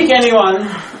 can we pick anyone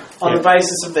on the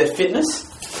basis of their fitness?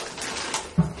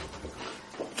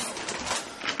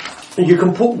 You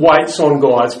can put weights on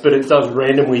guys, but it does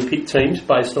randomly pick teams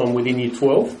based on within your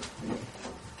 12.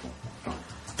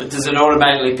 But does it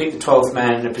automatically pick the 12th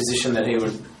man in a position that he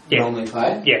would normally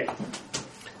play? Yeah.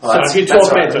 Well, so if your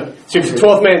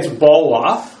 12th man's a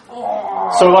bowler,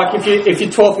 so like if your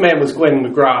 12th man was Glenn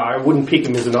McGrath, I wouldn't pick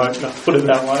him as an opener, put it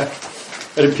that way.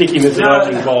 I'd pick him as an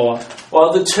opening bowler.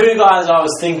 Well, the 2 guys I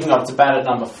was thinking of to bat at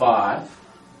number 5,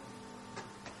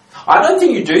 I don't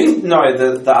think you do know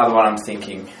the other one I'm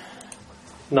thinking.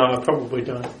 No, I probably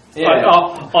don't. Yeah.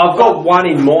 I've got one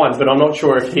in mind, but I'm not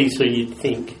sure if he's who you'd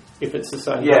think, if it's the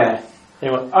same guy.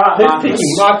 Anyway, who's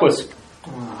picking? Marquis.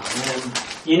 Oh, man.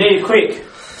 You need a quick.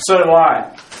 So do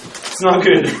I. It's not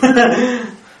good.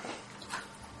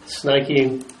 Snake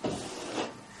in.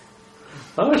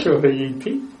 I'm not sure who you'd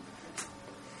pick.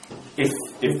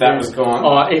 If that was gone.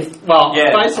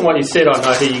 Based on what you said, I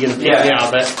know who you're going to pick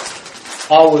now, but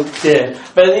I would,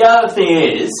 But the other thing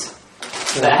is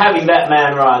that having that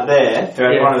man right there, who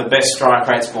had one of the best strike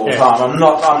rates of all time, I'm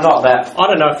not that. I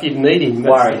don't know if you'd need him.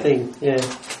 That's the thing. Yeah.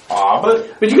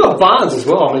 But you got Barnes as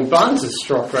well. I mean, Barnes'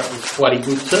 strike rate was bloody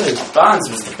good too. Barnes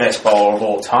was the best bowler of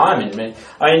all time in me.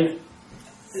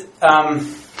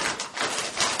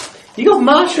 You got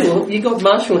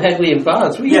Marshall, Hadley, and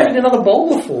Barnes. What do you need another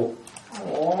bowler for?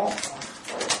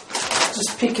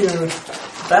 Just picking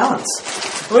balance.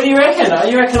 What do you reckon?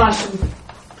 You reckon I should?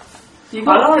 I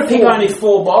don't want to pick only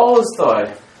 4 bowlers though.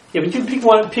 Yeah, but you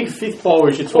pick a 5th bowler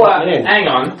as your 12th man. Hang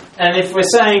on. And if we're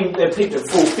saying they're picked at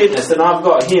full fitness, then I've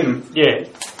got him. Yeah.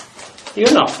 You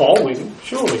got enough bowling,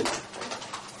 surely.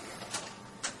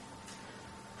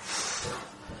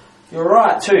 You're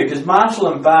right too, because Marshall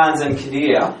and Barnes and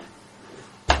Kadir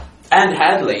and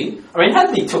Hadley. I mean,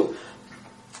 Hadley took.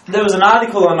 There was an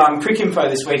article on Cricinfo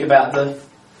this week about the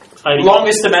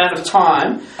longest amount of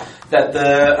time that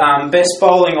the best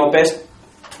bowling or best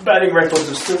batting records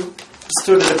have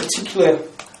stood at a particular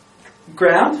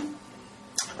ground.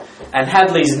 And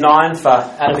Hadley's 9 for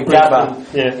at the Gabba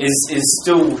is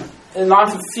still 9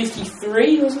 for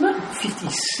 53, wasn't it?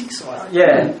 56, I think.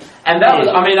 Yeah. And that was,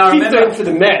 I remember... for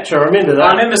the match, I remember that.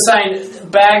 I remember saying,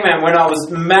 Bagman, when I was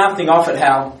mouthing off at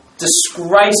how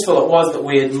disgraceful it was that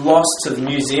we had lost to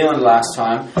New Zealand last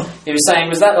time, he was saying,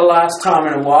 was that the last time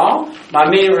in a while? My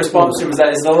immediate response to him was that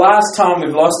it's the last time we've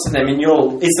lost to them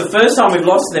it's the first time we've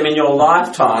lost to them in your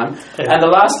lifetime, and the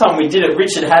last time we did it,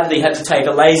 Richard Hadley had to take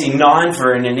a lazy 9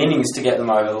 for in an innings to get them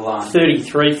over the line.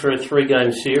 33 for a 3-game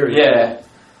series. Yeah.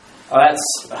 Oh, that's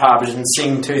Harbhajan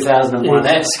Singh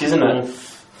 2001-esque, isn't it?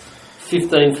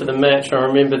 15 for the match, I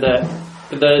remember that.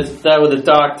 But they were the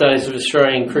dark days of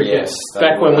Australian cricket. Yes,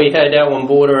 back when we had Alwyn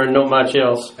Border and not much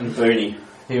else. And Booty.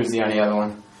 He was the only other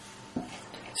one.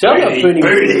 So I got Booty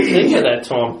was in the team at that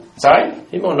time. Sorry?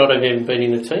 He might not have even been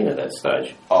in the team at that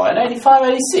stage. Oh, in 85,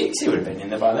 86, he would have been in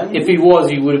there by then. If he was,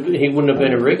 he wouldn't have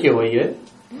been a regular yet.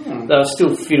 They were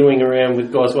still fiddling around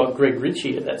with guys like Greg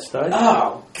Ritchie at that stage.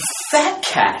 Oh, fat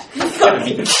cat! You've got to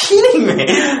be kidding me!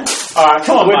 Alright,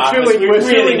 come on, Marcus. We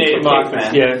really need a pick,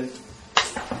 man. Yeah.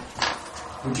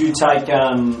 Would you take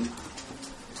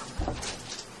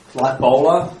like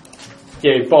bowler?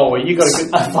 Yeah, bowler. You got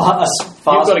a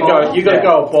You've got to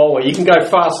go a bowler. You can go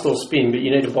fast or spin, but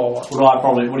you need a bowler. What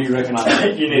do you reckon I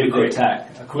need? You need a quick attack.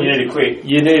 You need a quick.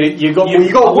 You got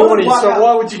Warney, so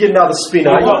why would you get another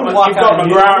spinner? You've got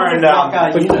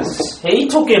McGrath and he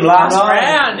took him last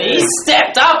round. He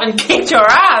stepped up and kicked your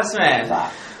ass, man.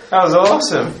 That was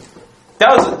awesome.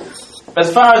 That was,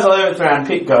 as far as the 11th round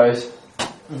pick goes,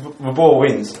 the ball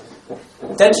wins.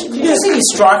 Did you see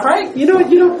his strike rate?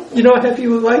 You're not happy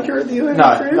with Waker at the 11th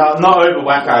round? No, not over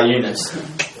Wacker Eunice.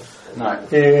 No.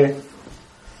 Yeah.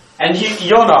 And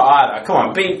you're not either. Come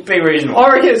on, be reasonable.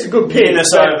 I reckon it's a good pick.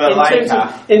 Eunice over Laker.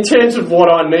 In terms of what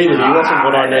I needed, he wasn't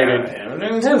what I needed.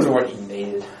 In terms of what you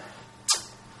needed.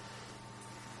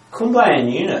 Kumble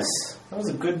and Eunice. That was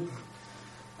a good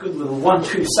little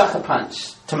 1-2 sucker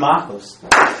punch to Marcos.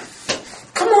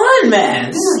 Come on, man.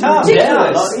 This is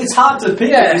ridiculous. It's hard to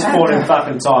pick at this point in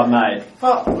fucking time, mate.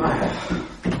 Well,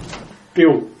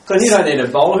 Bill. Because you don't need a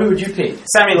bowler. Who would you pick?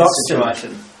 Sammy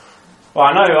Loxton. Well,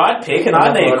 I know who I'd pick, and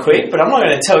I need a quick, but I'm not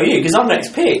going to tell you because I'm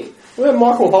next pick. Where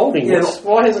Michael Holding is?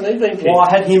 Why hasn't he been picked? Well, I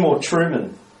had him or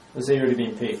Truman. Has he already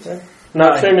been picked?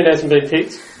 No, Truman hasn't been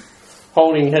picked.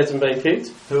 Holding hasn't been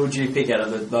picked. Who would you pick out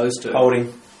of those two?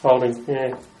 Holding,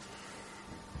 yeah.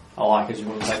 I like it. You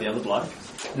want to take the other bloke?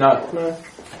 No.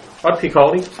 I'd pick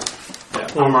Holding. Yeah,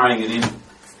 I'm writing it in.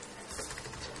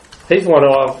 He's one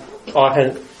I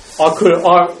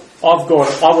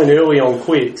went early on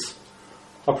quicks.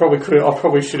 I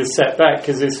probably should have sat back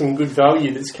because there's some good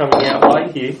value that's coming out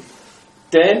late here.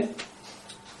 Dan?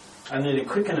 I need a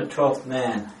quick and a 12th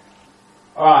man.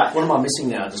 Alright, what am I missing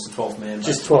now? Just a 12th man?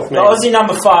 Just 12th man. The Aussie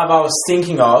number 5 I was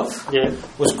thinking of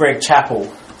was Greg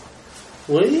Chappell.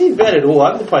 Well, he batted all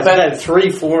over the place. He had 3,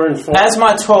 4 and 5. As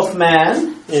my 12th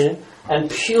man, and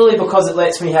purely because it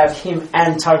lets me have him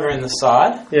and Tugger in the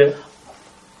side,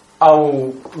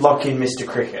 I'll lock in Mr.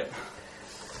 Cricket.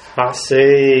 I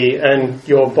see. And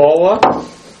your bowler?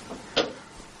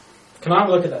 Can I have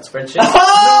a look at that spreadsheet?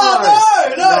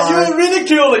 No, you were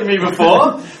ridiculing me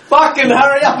before. Fucking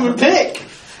hurry up and pick.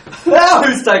 Now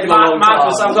who's taking a long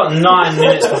Marcus, time? I've got 9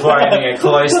 minutes before I even get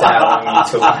close to how long you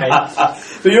took me.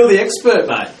 But you're the expert,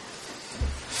 mate.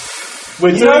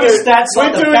 We're doing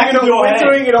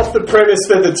it off the premise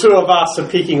that the two of us are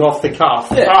picking off the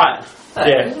cuff. Yeah. Right.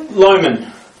 Yeah. Lohmann.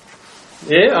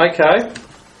 Yeah, okay.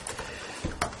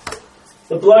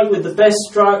 The bloke with the best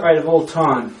strike rate of all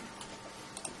time.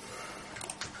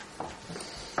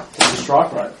 What's the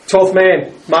strike rate? 12th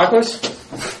man, Marcus?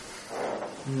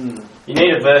 You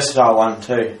need a versatile one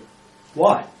too.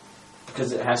 Why?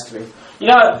 Because it has to be. You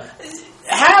know,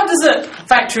 how does it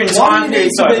factor in time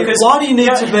periods? Why do you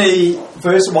need to be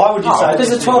versatile? Why would you say because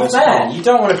the 12th man, you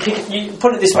don't want to pick. You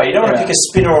put it this way: you don't want to pick a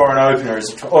spinner or an opener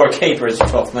or a keeper as a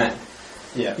 12th man.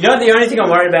 Yeah. You know the only thing I'm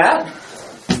worried about?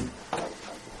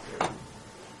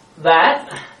 That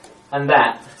and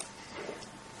that.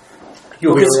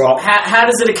 You'll be right. How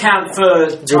does it account for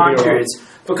time periods? Right.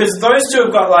 Because those two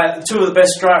have got like 2 of the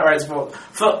best strike rates.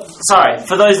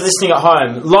 For those listening at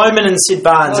home, Lohmann and Sid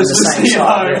Barnes are the same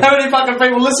side. How many fucking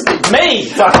people listening? Me!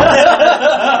 But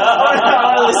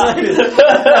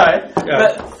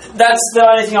that's the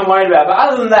only thing I'm worried about. But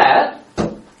other than that,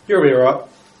 you'll be right.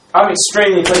 I'm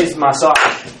extremely pleased with my side.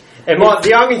 And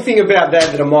the only thing about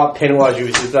that I might penalise you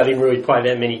is that they didn't really play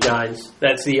that many games.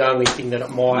 That's the only thing that it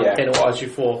might penalise you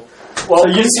for. Well,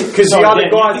 because the other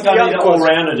guys, the other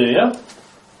all-rounder, do you?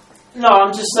 No,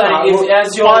 I'm just saying,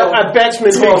 as your a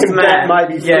batsman who can bat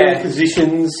maybe 4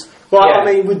 positions. Well, I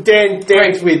mean, with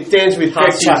Dan's with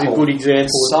Hussey is a good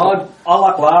example. So I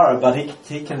like Lara, but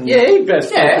he can. Yeah, he bats.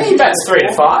 Yeah, he bats 3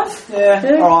 to 5.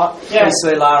 Yeah. All right. Yeah,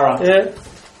 see Lara. Yeah.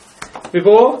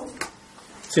 Before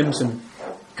Simpson.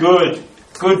 Good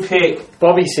pick.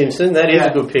 Bobby Simpson. That is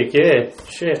a good pick. Yeah.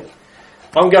 Shit.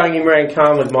 I'm going Imran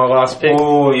Khan with my last pick.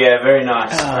 Oh yeah, very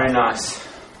nice. Very nice.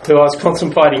 Who I was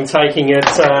contemplating taking it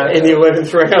in the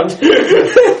 11th round.